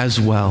as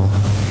well.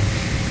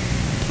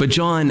 But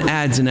John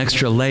adds an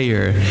extra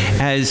layer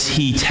as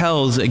he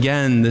tells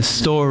again the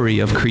story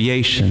of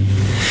creation.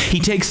 He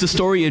takes the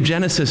story of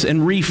Genesis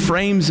and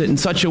reframes it in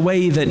such a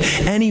way that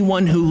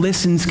anyone who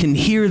listens can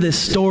hear this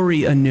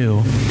story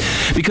anew.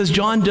 Because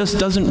John just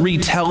doesn't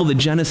retell the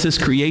Genesis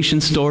creation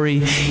story,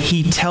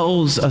 he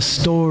tells a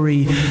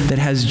story that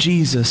has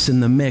Jesus in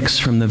the mix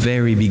from the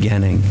very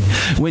beginning.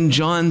 When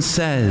John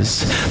says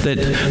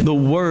that the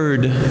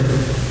Word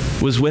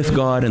was with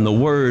God and the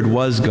Word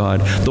was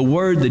God, the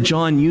word that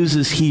John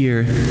uses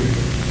here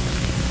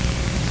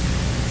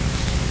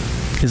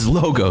is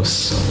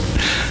logos.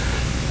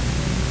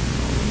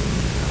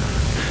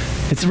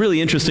 It's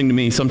really interesting to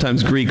me,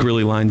 sometimes Greek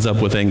really lines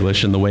up with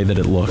English in the way that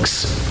it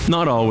looks.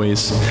 Not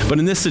always, but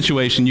in this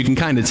situation you can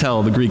kind of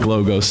tell the Greek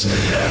logos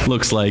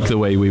looks like the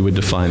way we would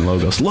define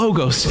logos.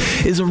 Logos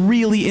is a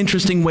really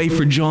interesting way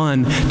for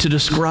John to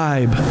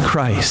describe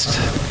Christ,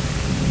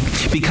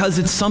 because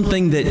it's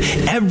something that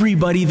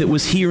everybody that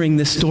was hearing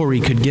this story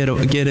could get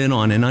in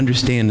on and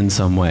understand in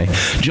some way.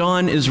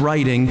 John is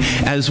writing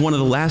as one of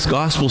the last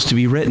Gospels to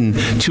be written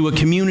to a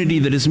community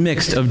that is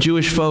mixed of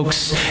Jewish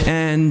folks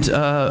and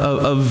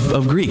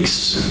of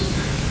Greeks.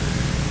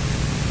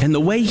 And the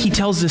way he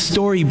tells this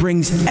story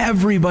brings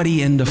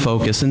everybody into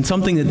focus and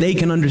something that they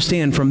can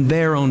understand from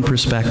their own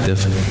perspective.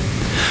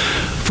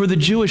 For the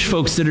Jewish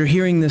folks that are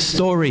hearing this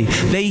story,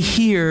 they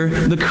hear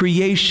the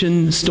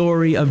creation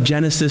story of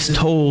Genesis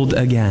told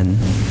again.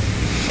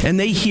 And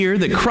they hear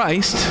that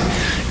Christ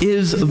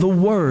is the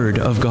Word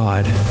of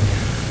God.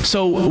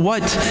 So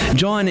what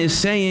John is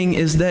saying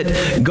is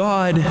that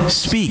God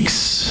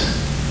speaks.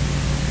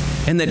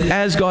 And that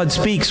as God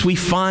speaks, we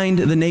find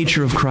the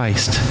nature of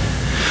Christ.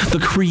 The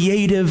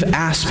creative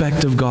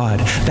aspect of God,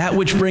 that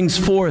which brings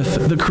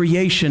forth the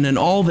creation and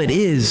all that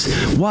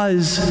is,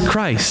 was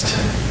Christ.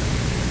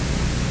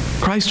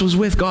 Christ was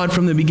with God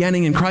from the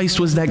beginning, and Christ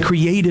was that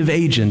creative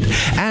agent.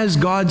 As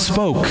God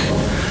spoke,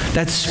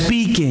 that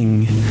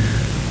speaking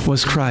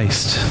was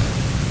Christ.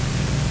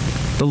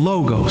 The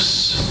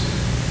Logos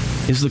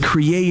is the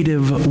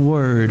creative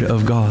word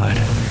of God.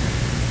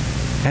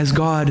 As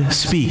God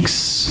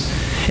speaks,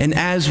 and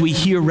as we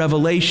hear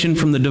revelation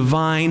from the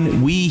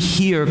divine, we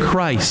hear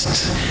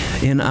Christ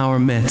in our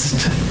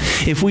midst.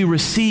 If we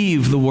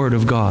receive the word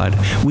of God,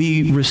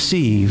 we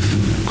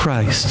receive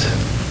Christ.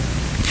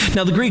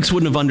 Now, the Greeks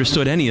wouldn't have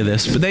understood any of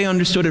this, but they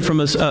understood it from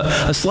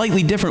a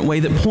slightly different way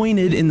that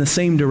pointed in the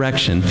same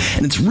direction.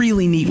 And it's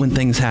really neat when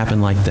things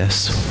happen like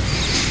this.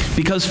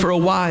 Because for a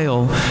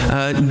while,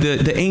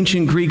 the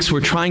ancient Greeks were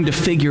trying to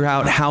figure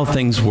out how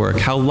things work,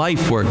 how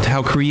life worked,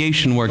 how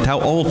creation worked, how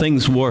all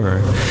things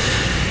were.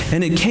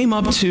 And it came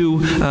up to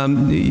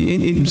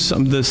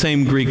the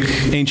same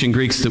ancient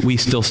Greeks that we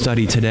still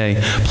study today.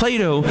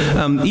 Plato,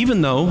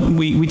 even though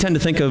we tend to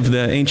think of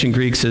the ancient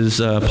Greeks as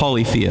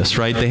polytheists,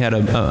 right? They had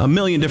a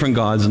million different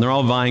gods, and they're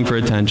all vying for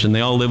attention.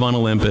 They all live on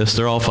Olympus.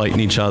 They're all fighting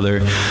each other,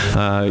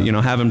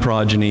 having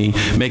progeny,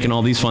 making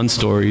all these fun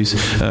stories,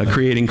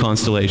 creating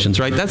constellations,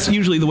 right? That's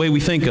usually the way we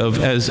think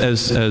of as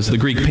the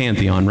Greek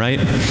pantheon, right?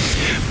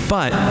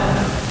 But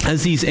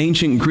as these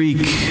ancient Greek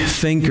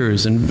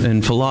thinkers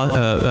and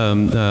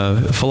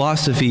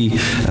philosophy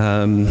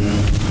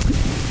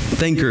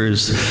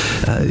thinkers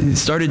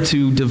started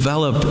to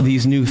develop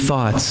these new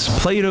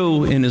thoughts,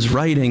 Plato in his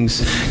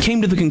writings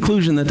came to the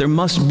conclusion that there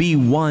must be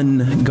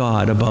one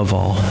God above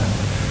all.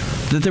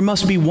 That there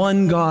must be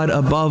one God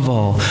above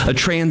all, a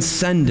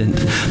transcendent,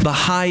 the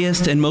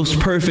highest and most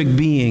perfect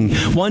being,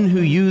 one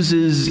who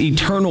uses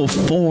eternal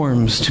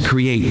forms to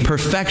create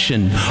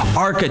perfection,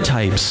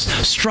 archetypes,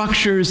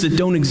 structures that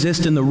don't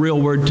exist in the real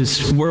world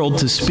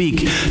to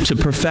speak to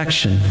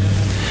perfection.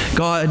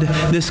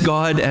 This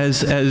God,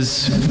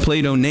 as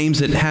Plato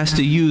names it, has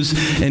to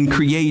use and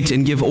create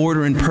and give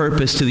order and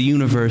purpose to the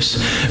universe,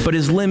 but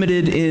is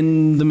limited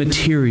in the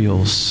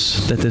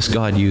materials that this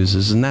God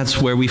uses. And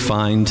that's where we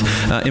find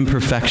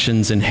imperfections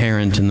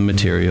inherent in the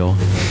material.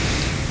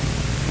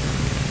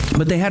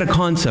 But they had a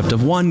concept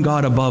of one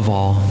God above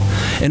all,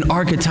 an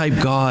archetype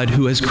God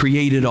who has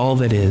created all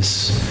that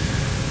is.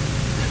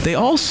 They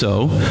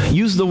also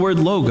used the word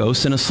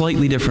logos in a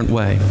slightly different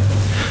way.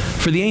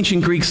 For the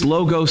ancient Greeks,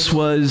 logos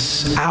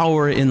was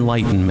our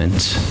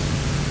enlightenment.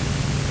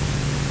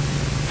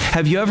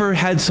 Have you ever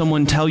had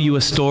someone tell you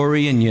a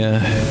story and you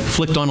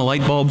flicked on a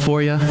light bulb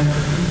for you?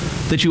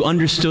 That you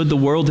understood the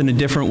world in a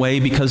different way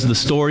because the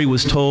story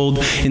was told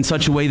in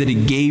such a way that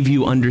it gave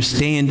you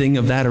understanding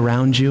of that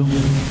around you?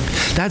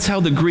 That's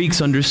how the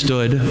Greeks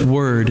understood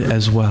word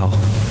as well.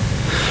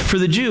 For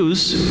the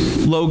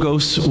Jews,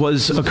 logos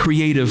was a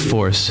creative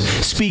force.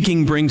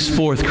 Speaking brings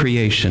forth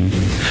creation.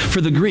 For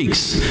the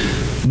Greeks,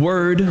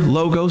 word,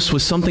 logos,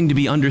 was something to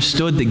be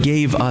understood that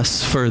gave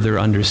us further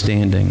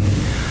understanding.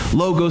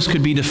 Logos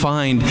could be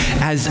defined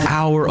as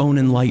our own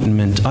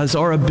enlightenment, as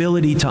our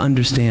ability to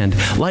understand.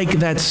 Like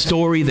that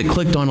story that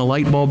clicked on a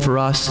light bulb for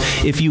us,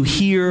 if you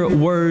hear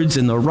words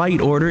in the right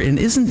order, and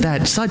isn't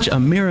that such a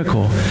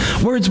miracle?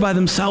 Words by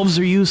themselves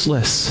are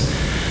useless.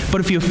 But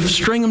if you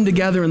string them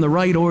together in the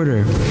right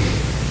order,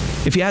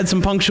 if you add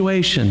some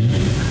punctuation,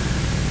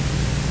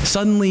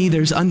 suddenly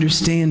there's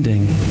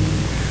understanding.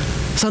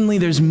 Suddenly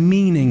there's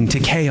meaning to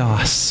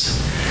chaos.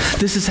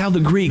 This is how the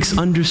Greeks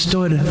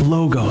understood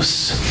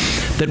logos,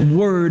 that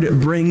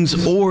word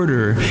brings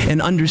order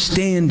and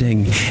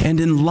understanding and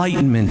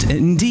enlightenment, and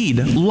indeed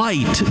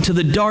light to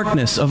the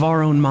darkness of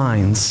our own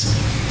minds.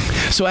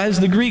 So as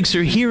the Greeks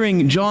are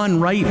hearing John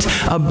write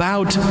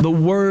about the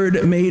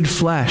Word made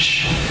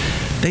flesh,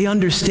 they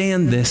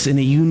understand this in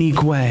a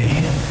unique way.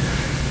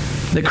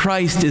 That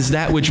Christ is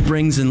that which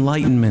brings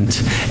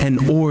enlightenment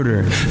and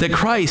order. That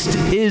Christ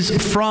is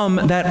from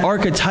that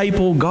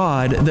archetypal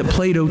God that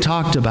Plato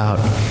talked about.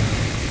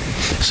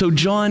 So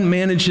John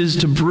manages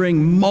to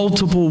bring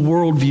multiple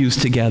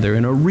worldviews together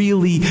in a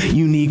really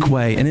unique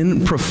way and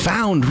in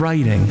profound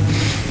writing.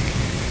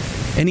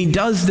 And he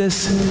does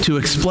this to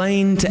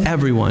explain to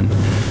everyone,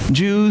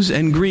 Jews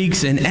and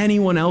Greeks and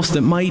anyone else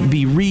that might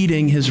be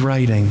reading his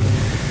writing,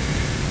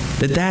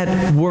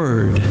 that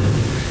word,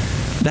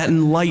 that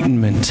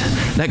enlightenment,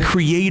 that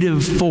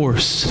creative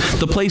force,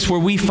 the place where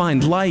we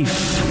find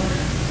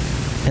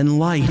life and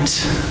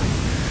light,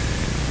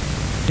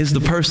 is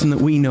the person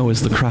that we know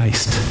as the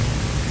Christ.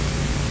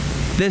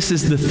 This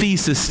is the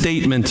thesis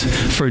statement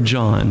for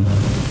John.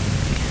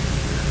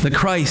 The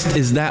Christ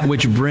is that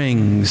which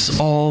brings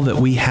all that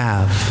we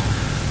have,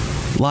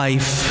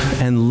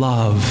 life and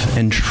love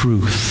and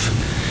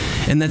truth.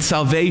 And that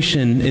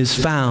salvation is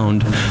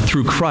found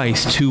through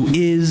Christ, who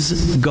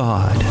is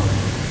God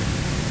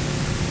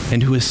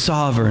and who is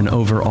sovereign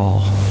over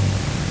all.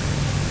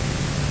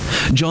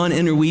 John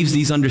interweaves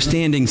these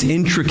understandings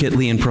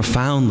intricately and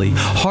profoundly,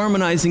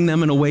 harmonizing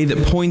them in a way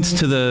that points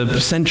to the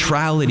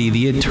centrality,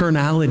 the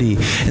eternality,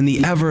 and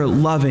the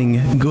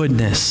ever-loving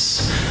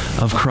goodness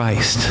of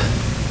Christ.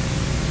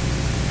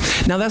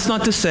 Now, that's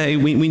not to say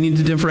we need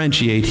to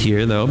differentiate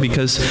here, though,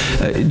 because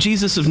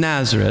Jesus of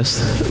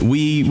Nazareth,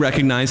 we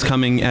recognize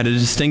coming at a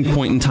distinct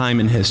point in time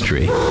in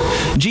history.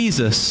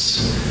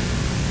 Jesus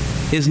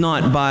is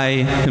not by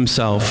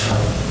himself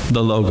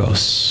the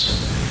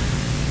Logos.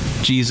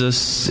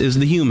 Jesus is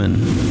the human.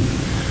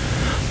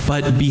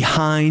 But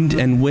behind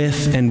and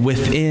with and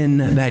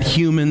within that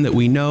human that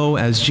we know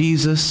as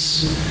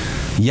Jesus,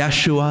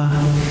 Yeshua,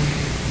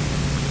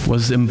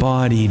 was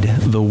embodied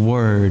the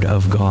Word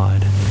of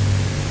God,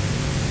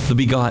 the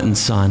begotten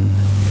Son,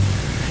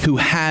 who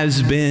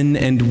has been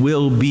and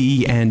will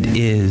be and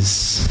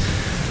is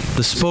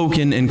the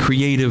spoken and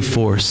creative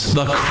force,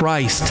 the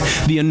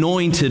Christ, the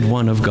anointed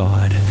one of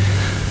God.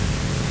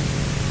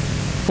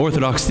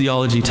 Orthodox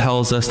theology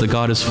tells us that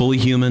God is fully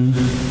human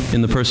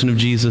in the person of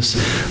Jesus,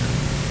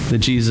 that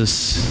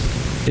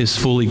Jesus is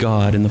fully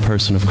God in the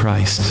person of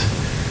Christ.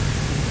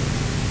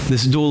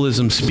 This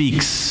dualism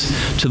speaks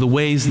to the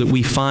ways that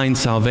we find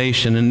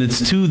salvation, and it's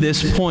to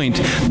this point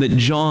that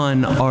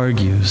John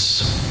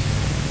argues.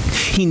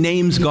 He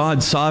names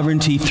God's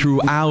sovereignty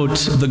throughout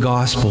the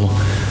gospel.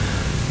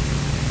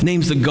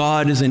 Names that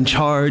God is in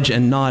charge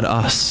and not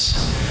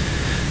us.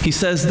 He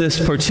says this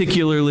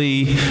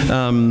particularly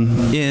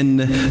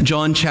in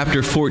John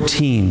chapter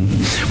 14.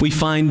 We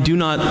find, "Do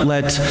not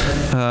let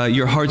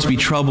your hearts be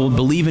troubled.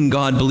 Believe in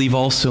God, believe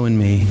also in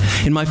me.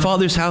 In my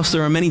Father's house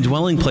there are many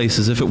dwelling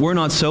places. If it were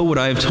not so, would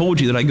I have told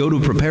you that I go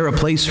to prepare a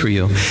place for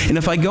you? And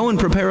if I go and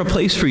prepare a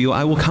place for you,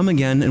 I will come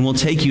again and will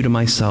take you to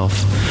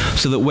myself,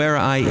 so that where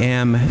I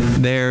am,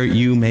 there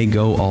you may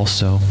go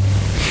also.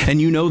 And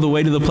you know the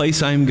way to the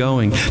place I am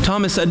going."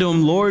 Thomas said to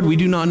him, "Lord, we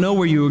do not know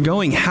where you are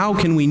going. How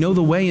can we know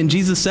the way?" And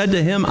Jesus said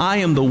to him, "I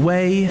am the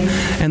way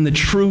and the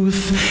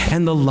truth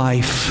and the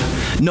life.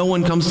 No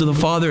one comes to the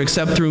Father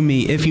except through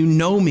me. If you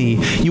know me,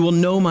 you will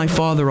know my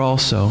Father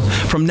also.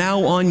 From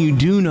now on you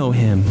do know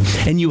him,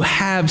 and you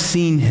have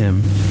seen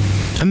him."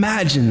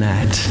 Imagine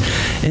that.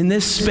 In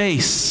this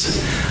space,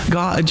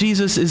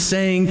 Jesus is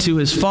saying to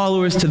his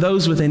followers, to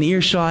those within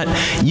earshot,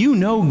 you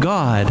know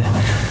God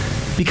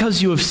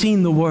because you have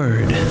seen the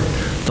Word,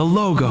 the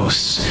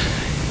Logos.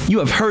 You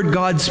have heard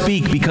God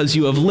speak because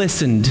you have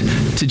listened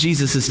to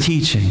Jesus'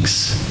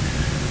 teachings.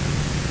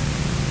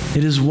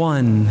 It is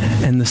one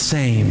and the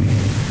same,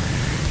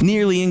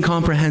 nearly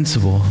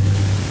incomprehensible,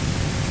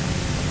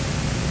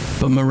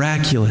 but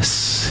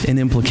miraculous in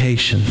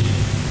implication.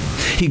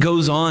 He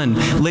goes on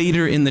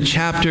later in the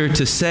chapter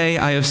to say,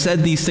 "I have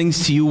said these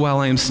things to you while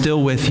I am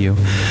still with you.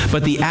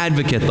 But the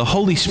Advocate, the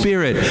Holy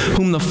Spirit,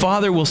 whom the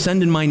Father will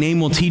send in my name,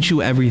 will teach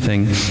you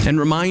everything and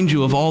remind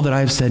you of all that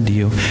I have said to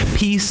you.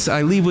 Peace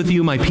I leave with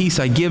you, my peace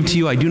I give to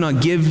you. I do not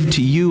give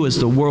to you as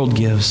the world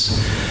gives.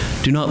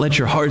 Do not let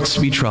your hearts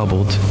be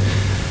troubled,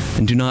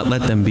 and do not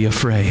let them be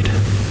afraid."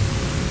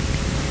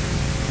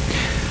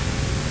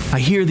 I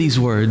hear these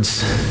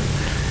words,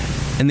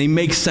 and they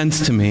make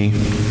sense to me.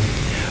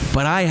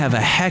 But I have a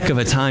heck of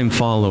a time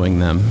following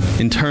them,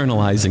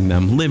 internalizing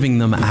them, living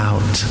them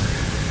out.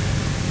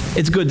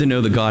 It's good to know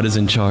that God is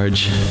in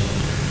charge.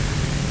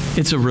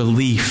 It's a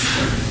relief.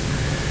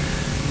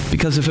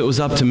 Because if it was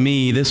up to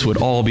me, this would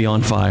all be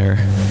on fire.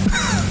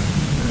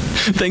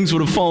 Things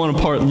would have fallen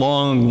apart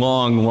long,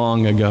 long,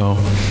 long ago.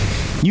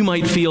 You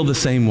might feel the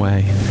same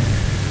way.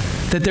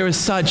 That there is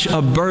such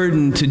a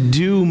burden to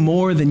do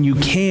more than you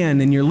can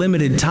in your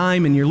limited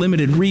time, in your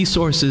limited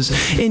resources,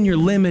 in your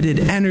limited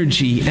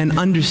energy and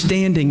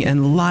understanding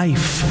and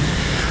life.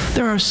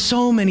 There are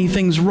so many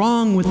things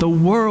wrong with the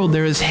world.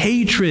 There is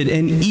hatred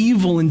and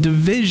evil and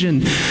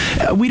division.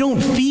 We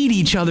don't feed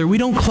each other. We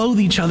don't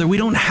clothe each other. We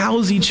don't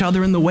house each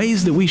other in the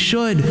ways that we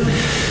should.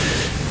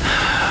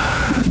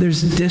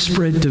 There's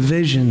disparate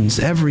divisions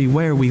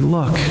everywhere we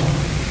look.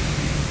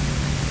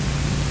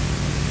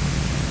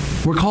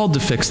 We're called to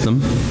fix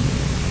them.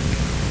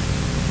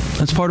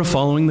 That's part of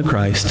following the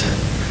Christ.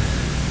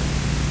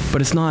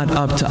 But it's not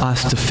up to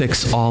us to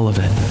fix all of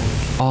it,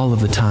 all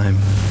of the time.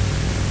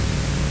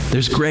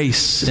 There's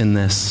grace in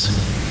this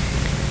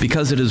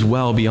because it is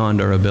well beyond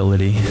our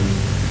ability.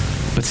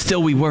 But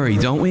still we worry,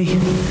 don't we?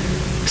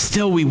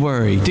 Still we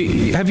worry.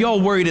 Have you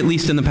all worried, at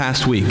least in the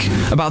past week,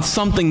 about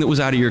something that was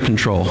out of your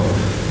control?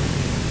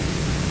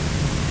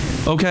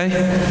 Okay?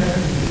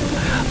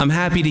 I'm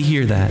happy to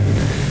hear that.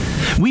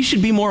 We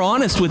should be more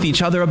honest with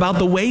each other about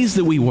the ways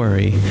that we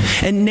worry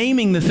and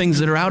naming the things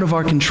that are out of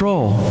our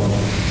control,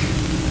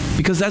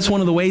 because that's one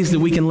of the ways that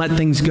we can let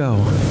things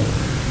go.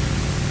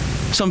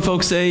 Some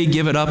folks say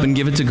give it up and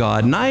give it to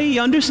God, and I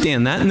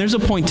understand that, and there's a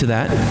point to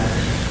that.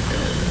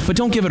 But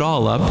don't give it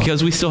all up,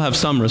 because we still have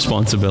some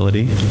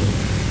responsibility.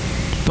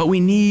 But we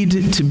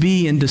need to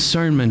be in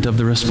discernment of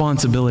the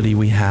responsibility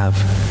we have.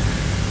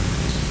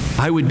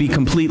 I would be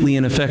completely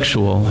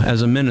ineffectual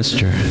as a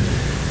minister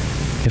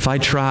if I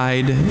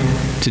tried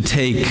to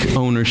take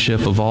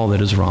ownership of all that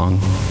is wrong,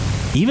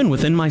 even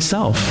within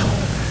myself,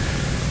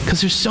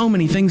 because there's so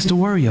many things to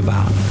worry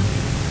about.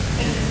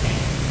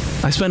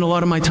 I spend a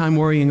lot of my time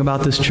worrying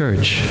about this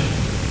church.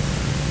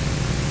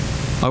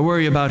 I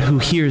worry about who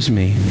hears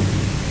me.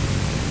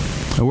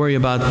 I worry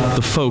about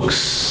the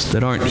folks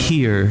that aren't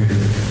here,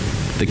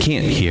 that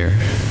can't hear.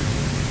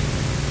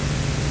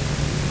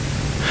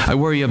 I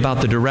worry about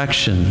the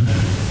direction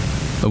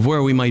of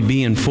where we might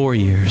be in 4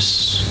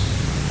 years,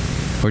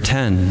 or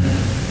 10,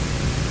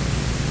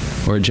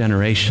 or a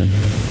generation.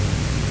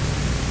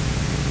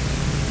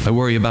 I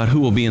worry about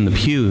who will be in the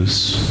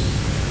pews.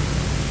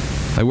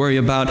 I worry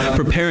about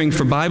preparing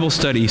for Bible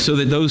study so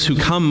that those who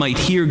come might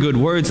hear good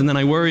words, and then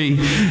I worry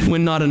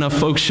when not enough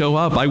folks show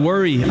up. I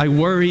worry. I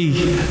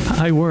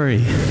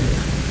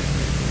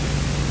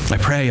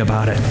pray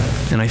about it,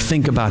 and I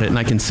think about it, and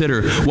I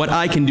consider what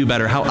I can do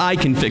better, how I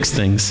can fix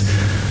things,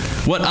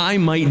 what I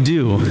might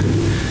do.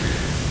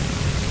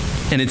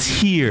 And it's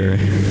here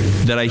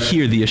that I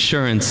hear the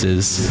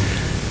assurances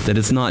that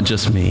it's not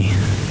just me.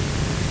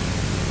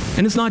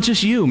 And it's not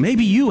just you.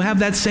 Maybe you have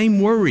that same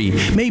worry.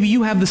 Maybe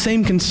you have the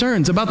same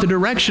concerns about the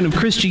direction of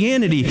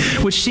Christianity,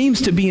 which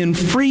seems to be in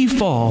free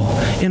fall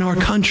in our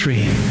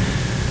country.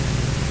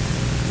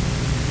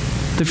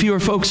 The fewer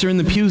folks are in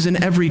the pews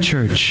in every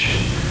church.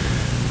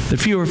 The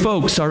fewer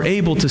folks are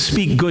able to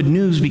speak good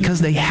news because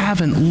they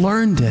haven't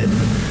learned it,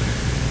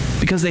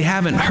 because they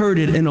haven't heard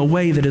it in a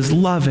way that is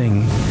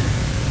loving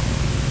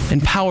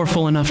and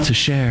powerful enough to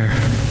share.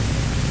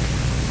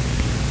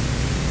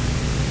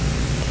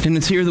 And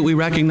it's here that we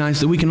recognize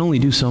that we can only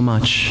do so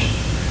much.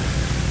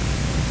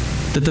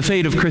 That the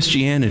fate of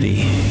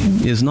Christianity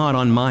is not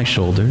on my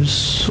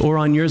shoulders or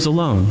on yours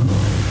alone,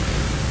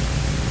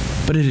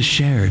 but it is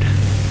shared.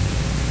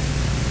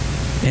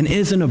 And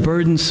isn't a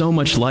burden so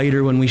much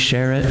lighter when we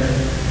share it?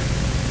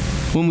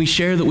 When we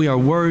share that we are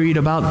worried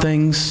about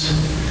things,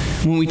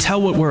 when we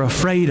tell what we're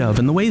afraid of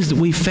and the ways that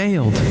we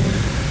failed,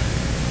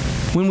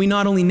 when we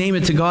not only name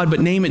it to God,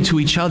 but name it to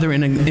each other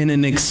in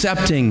an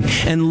accepting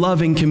and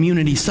loving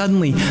community,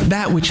 suddenly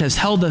that which has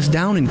held us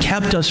down and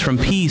kept us from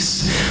peace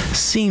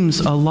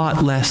seems a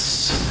lot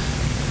less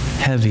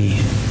heavy,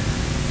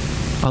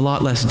 a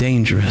lot less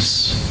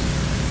dangerous,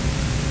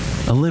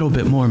 a little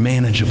bit more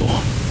manageable.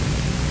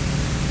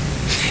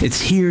 It's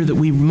here that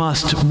we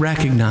must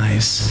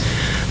recognize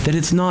that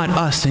it's not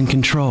us in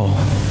control.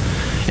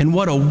 And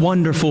what a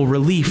wonderful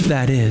relief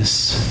that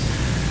is.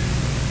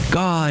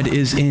 God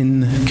is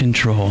in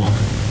control.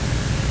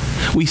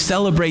 We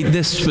celebrate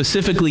this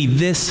specifically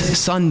this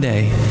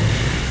Sunday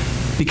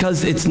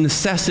because it's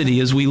necessity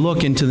as we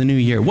look into the new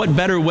year. What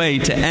better way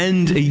to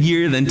end a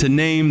year than to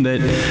name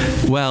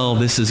that, well,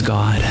 this is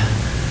God.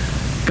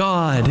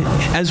 God,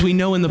 as we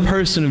know in the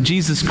person of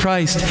Jesus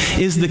Christ,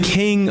 is the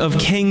King of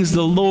kings,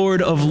 the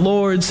Lord of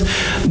lords,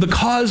 the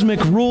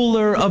cosmic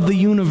ruler of the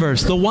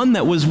universe, the one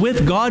that was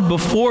with God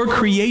before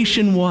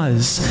creation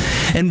was,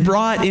 and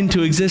brought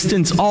into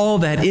existence all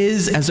that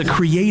is as a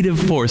creative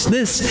force.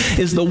 This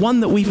is the one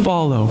that we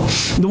follow,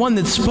 the one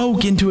that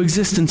spoke into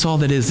existence all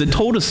that is, that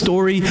told a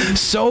story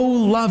so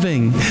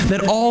loving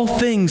that all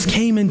things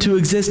came into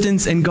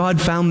existence and God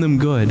found them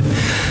good.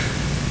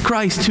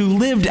 Christ, who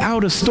lived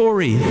out a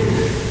story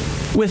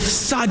with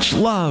such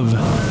love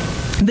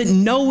that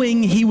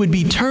knowing he would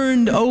be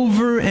turned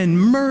over and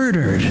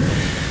murdered,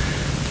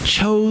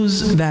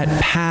 chose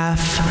that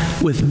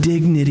path with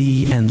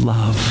dignity and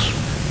love.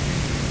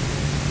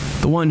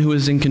 The one who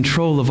is in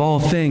control of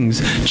all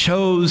things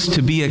chose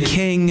to be a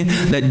king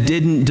that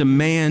didn't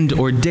demand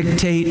or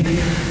dictate,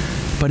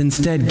 but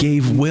instead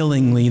gave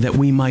willingly that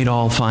we might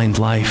all find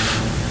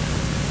life.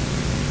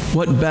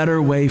 What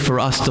better way for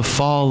us to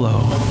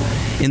follow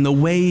in the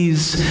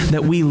ways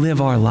that we live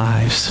our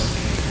lives?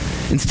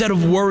 Instead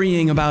of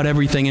worrying about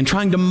everything and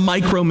trying to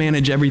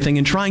micromanage everything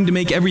and trying to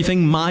make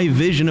everything my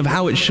vision of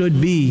how it should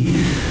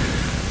be,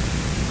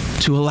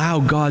 to allow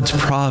God's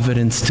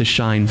providence to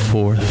shine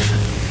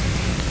forth,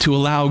 to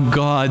allow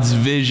God's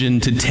vision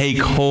to take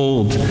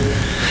hold,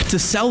 to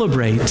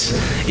celebrate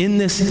in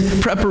this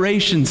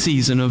preparation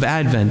season of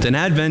Advent. And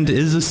Advent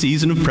is a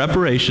season of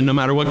preparation, no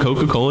matter what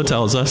Coca-Cola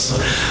tells us.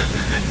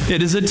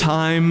 It is a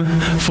time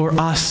for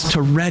us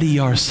to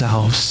ready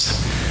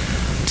ourselves,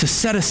 to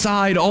set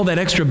aside all that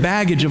extra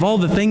baggage of all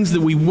the things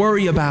that we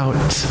worry about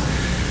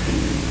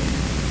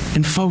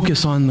and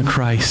focus on the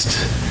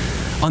Christ,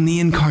 on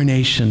the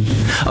incarnation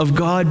of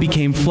God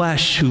became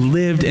flesh, who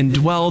lived and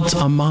dwelt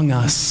among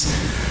us.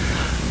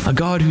 A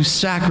God who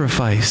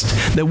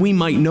sacrificed that we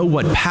might know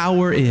what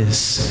power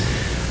is,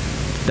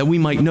 that we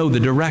might know the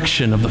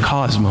direction of the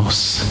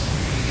cosmos.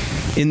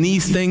 In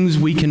these things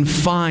we can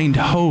find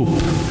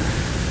hope.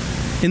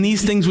 In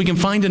these things we can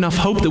find enough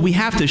hope that we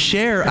have to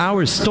share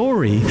our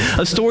story,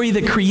 a story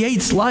that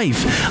creates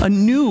life, a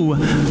new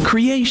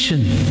creation.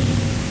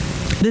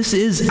 This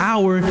is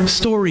our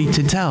story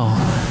to tell.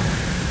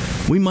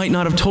 We might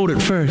not have told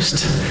it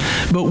first,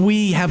 but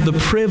we have the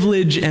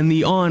privilege and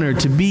the honor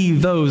to be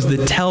those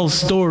that tell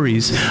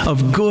stories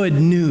of good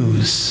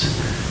news,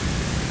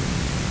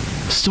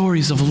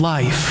 stories of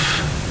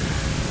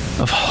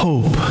life, of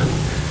hope,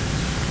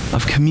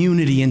 of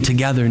community and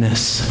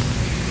togetherness.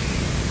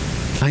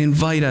 I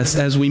invite us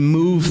as we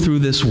move through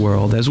this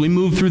world, as we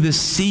move through this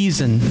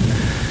season,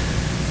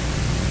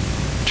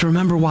 to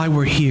remember why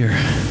we're here.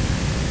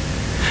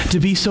 To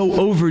be so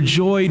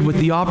overjoyed with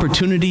the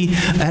opportunity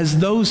as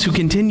those who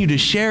continue to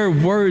share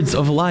words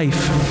of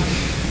life.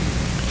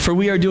 For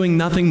we are doing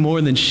nothing more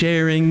than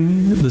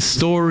sharing the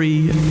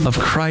story of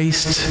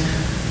Christ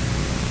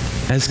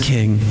as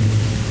King,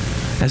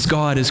 as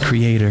God as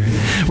Creator.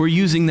 We're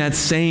using that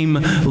same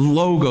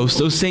logos,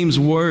 those same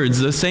words,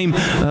 the same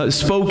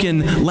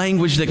spoken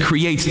language that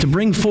creates to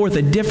bring forth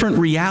a different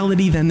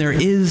reality than there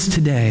is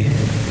today.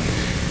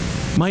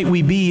 Might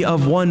we be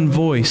of one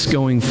voice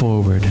going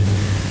forward,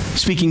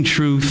 speaking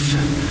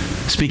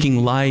truth,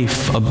 speaking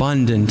life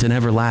abundant and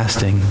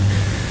everlasting,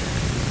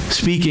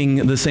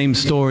 speaking the same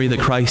story that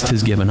Christ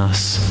has given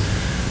us,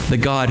 that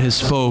God has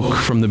spoke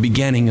from the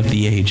beginning of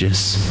the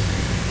ages.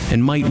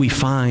 And might we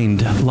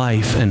find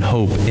life and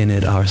hope in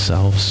it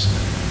ourselves.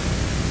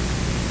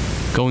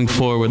 Going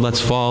forward, let's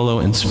follow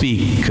and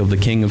speak of the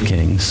King of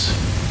Kings.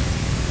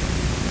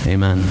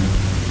 Amen.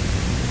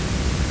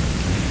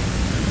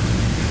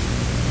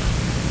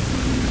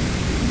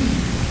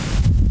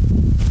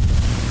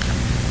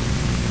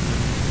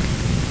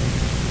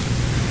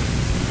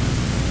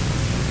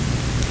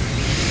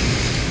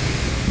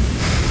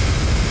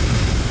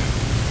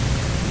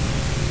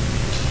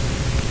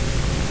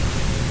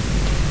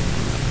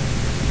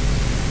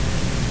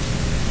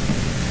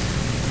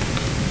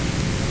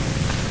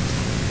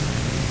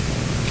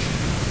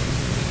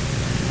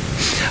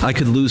 I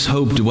could lose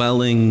hope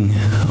dwelling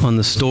on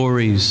the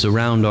stories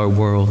around our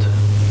world,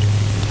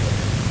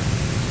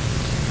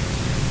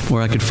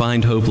 or I could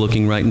find hope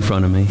looking right in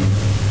front of me.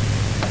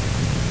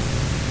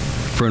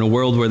 For in a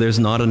world where there's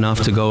not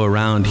enough to go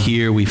around,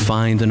 here we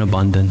find an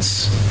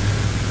abundance.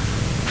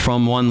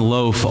 From one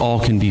loaf, all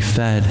can be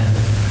fed.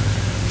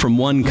 From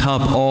one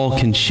cup, all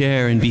can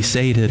share and be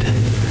sated.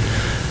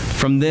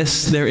 From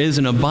this, there is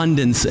an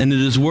abundance, and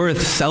it is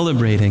worth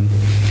celebrating.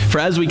 For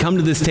as we come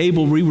to this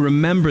table, we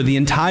remember the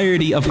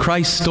entirety of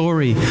Christ's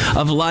story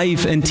of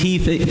life and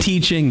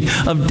teaching,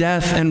 of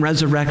death and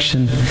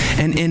resurrection.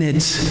 And in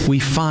it, we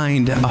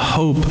find a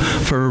hope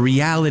for a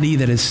reality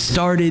that has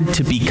started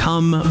to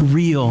become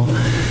real,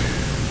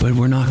 but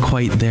we're not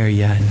quite there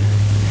yet.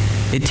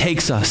 It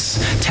takes us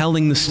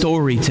telling the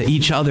story to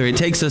each other. It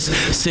takes us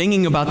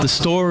singing about the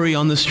story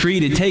on the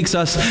street. It takes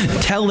us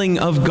telling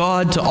of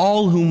God to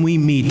all whom we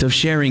meet, of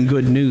sharing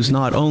good news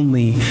not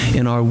only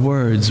in our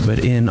words but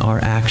in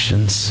our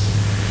actions.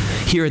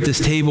 Here at this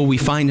table, we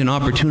find an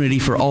opportunity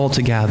for all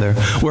to gather,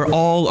 where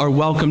all are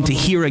welcome to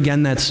hear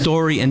again that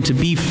story and to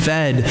be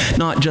fed,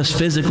 not just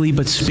physically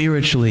but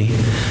spiritually,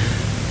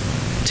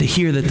 to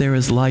hear that there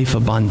is life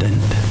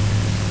abundant,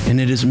 and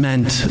it is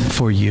meant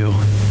for you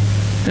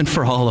and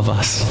for all of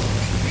us.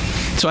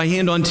 So I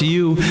hand on to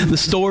you the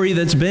story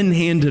that's been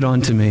handed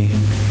on to me,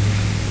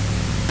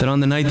 that on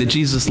the night that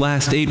Jesus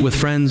last ate with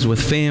friends,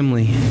 with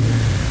family,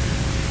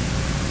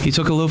 he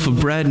took a loaf of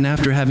bread, and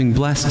after having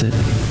blessed it,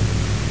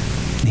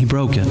 he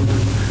broke it,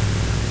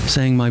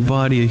 saying, "My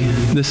body,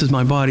 this is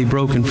my body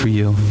broken for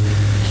you.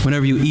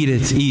 Whenever you eat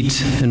it,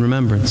 eat in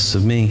remembrance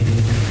of me."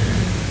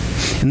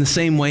 In the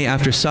same way,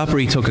 after supper,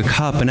 he took a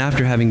cup, and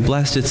after having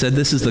blessed it, said,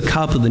 "This is the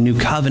cup of the new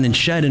covenant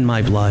shed in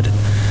my blood.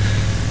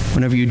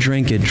 Whenever you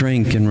drink it,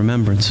 drink in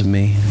remembrance of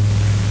me."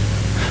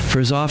 For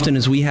as often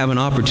as we have an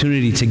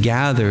opportunity to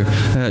gather,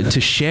 to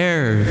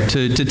share,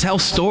 to tell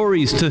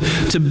stories,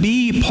 to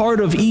be part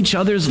of each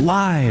other's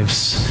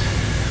lives,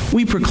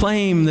 we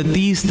proclaim that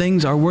these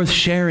things are worth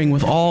sharing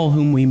with all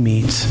whom we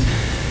meet.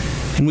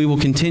 And we will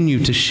continue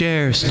to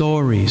share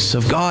stories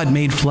of God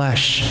made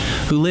flesh,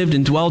 who lived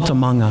and dwelt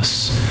among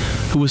us,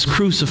 who was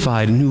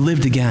crucified and who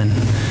lived again.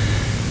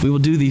 We will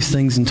do these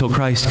things until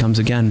Christ comes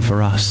again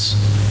for us.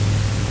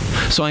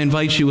 So I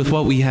invite you, with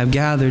what we have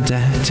gathered,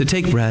 to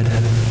take bread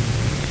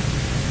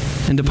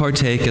and to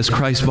partake as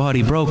Christ's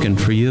body broken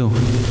for you.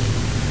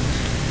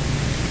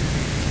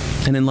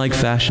 And in like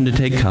fashion to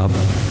take cup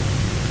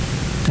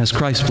as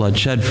Christ's blood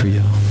shed for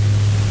you.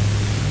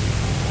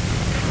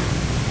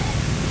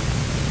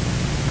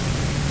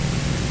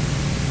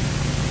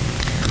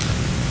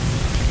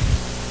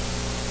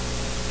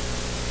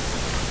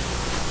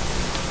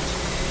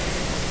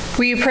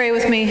 Will you pray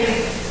with me?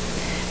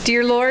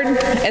 Dear Lord,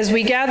 as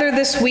we gather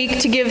this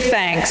week to give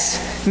thanks,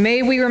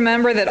 may we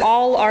remember that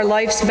all our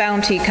life's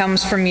bounty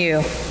comes from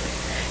you.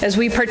 As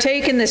we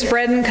partake in this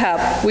bread and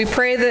cup, we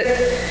pray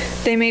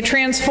that they may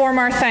transform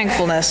our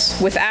thankfulness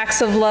with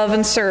acts of love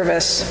and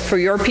service for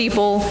your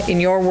people in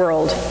your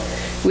world.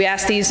 We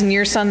ask these in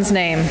your Son's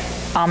name.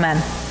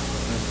 Amen.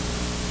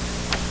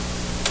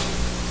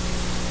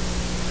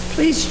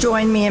 Please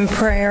join me in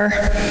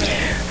prayer.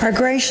 Our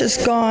gracious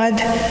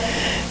God,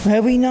 may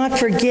we not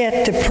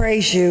forget to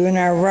praise you in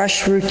our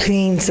rush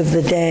routines of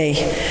the day.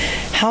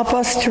 Help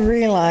us to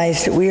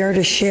realize that we are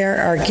to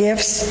share our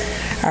gifts,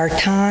 our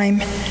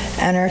time,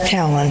 and our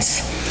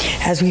talents.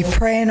 As we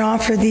pray and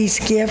offer these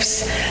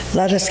gifts,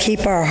 let us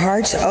keep our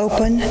hearts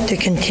open to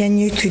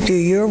continue to do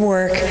your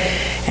work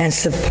and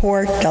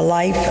support the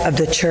life of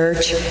the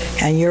church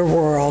and your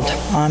world.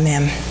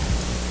 Amen.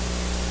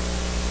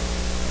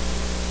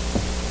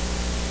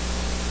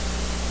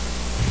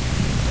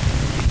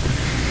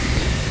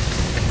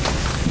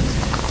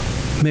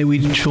 May we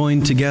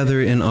join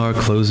together in our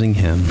closing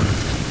hymn.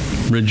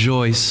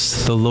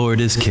 Rejoice, the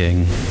Lord is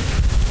King.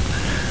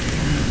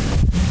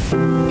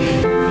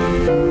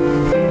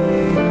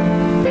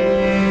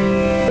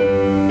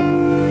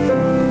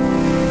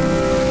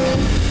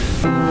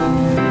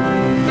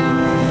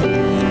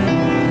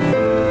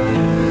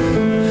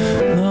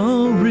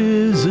 The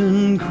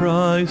risen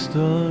Christ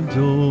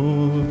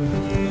adored.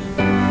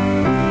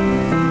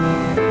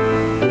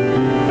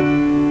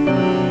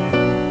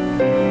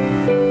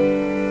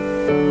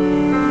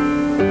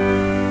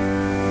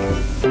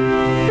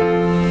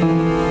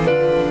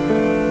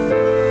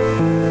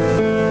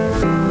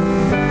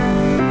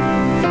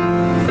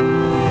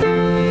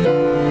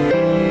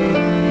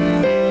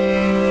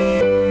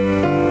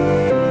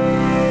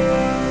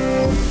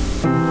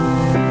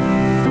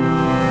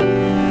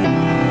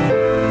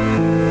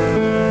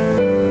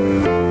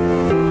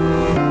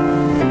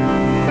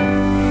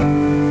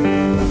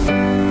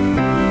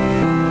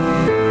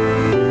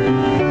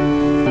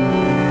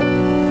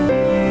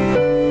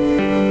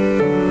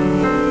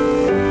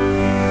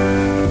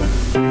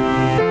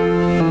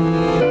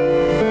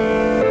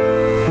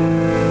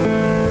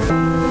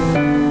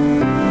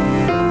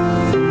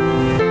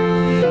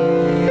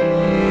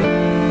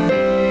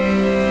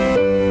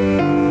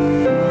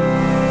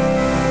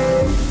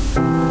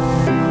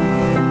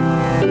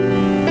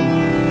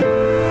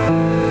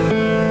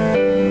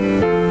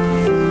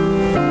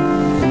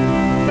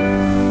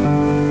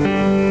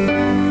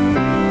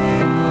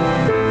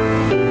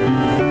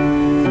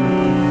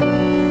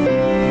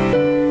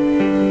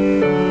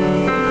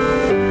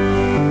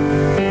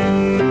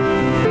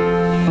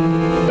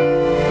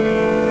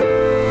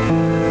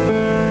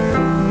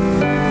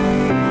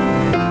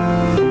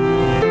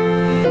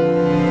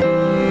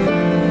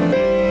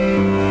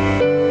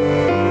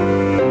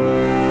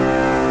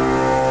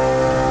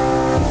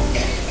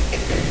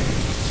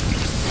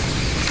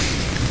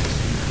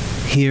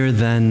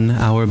 then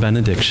our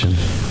benediction.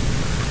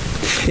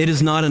 It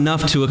is not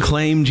enough to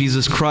acclaim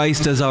Jesus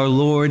Christ as our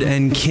Lord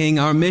and King.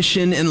 Our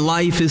mission in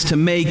life is to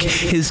make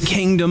his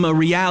kingdom a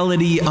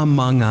reality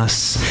among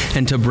us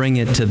and to bring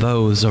it to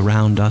those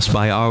around us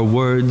by our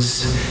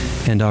words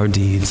and our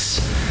deeds.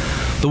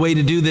 The way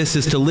to do this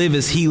is to live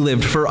as he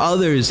lived, for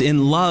others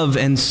in love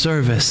and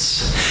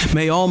service.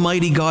 May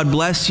Almighty God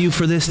bless you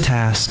for this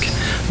task,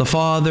 the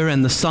Father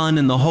and the Son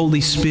and the Holy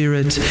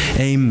Spirit.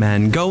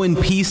 Amen. Go in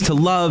peace to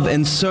love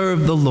and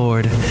serve the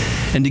Lord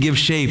and to give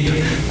shape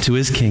to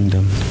his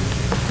kingdom.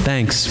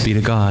 Thanks be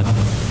to God.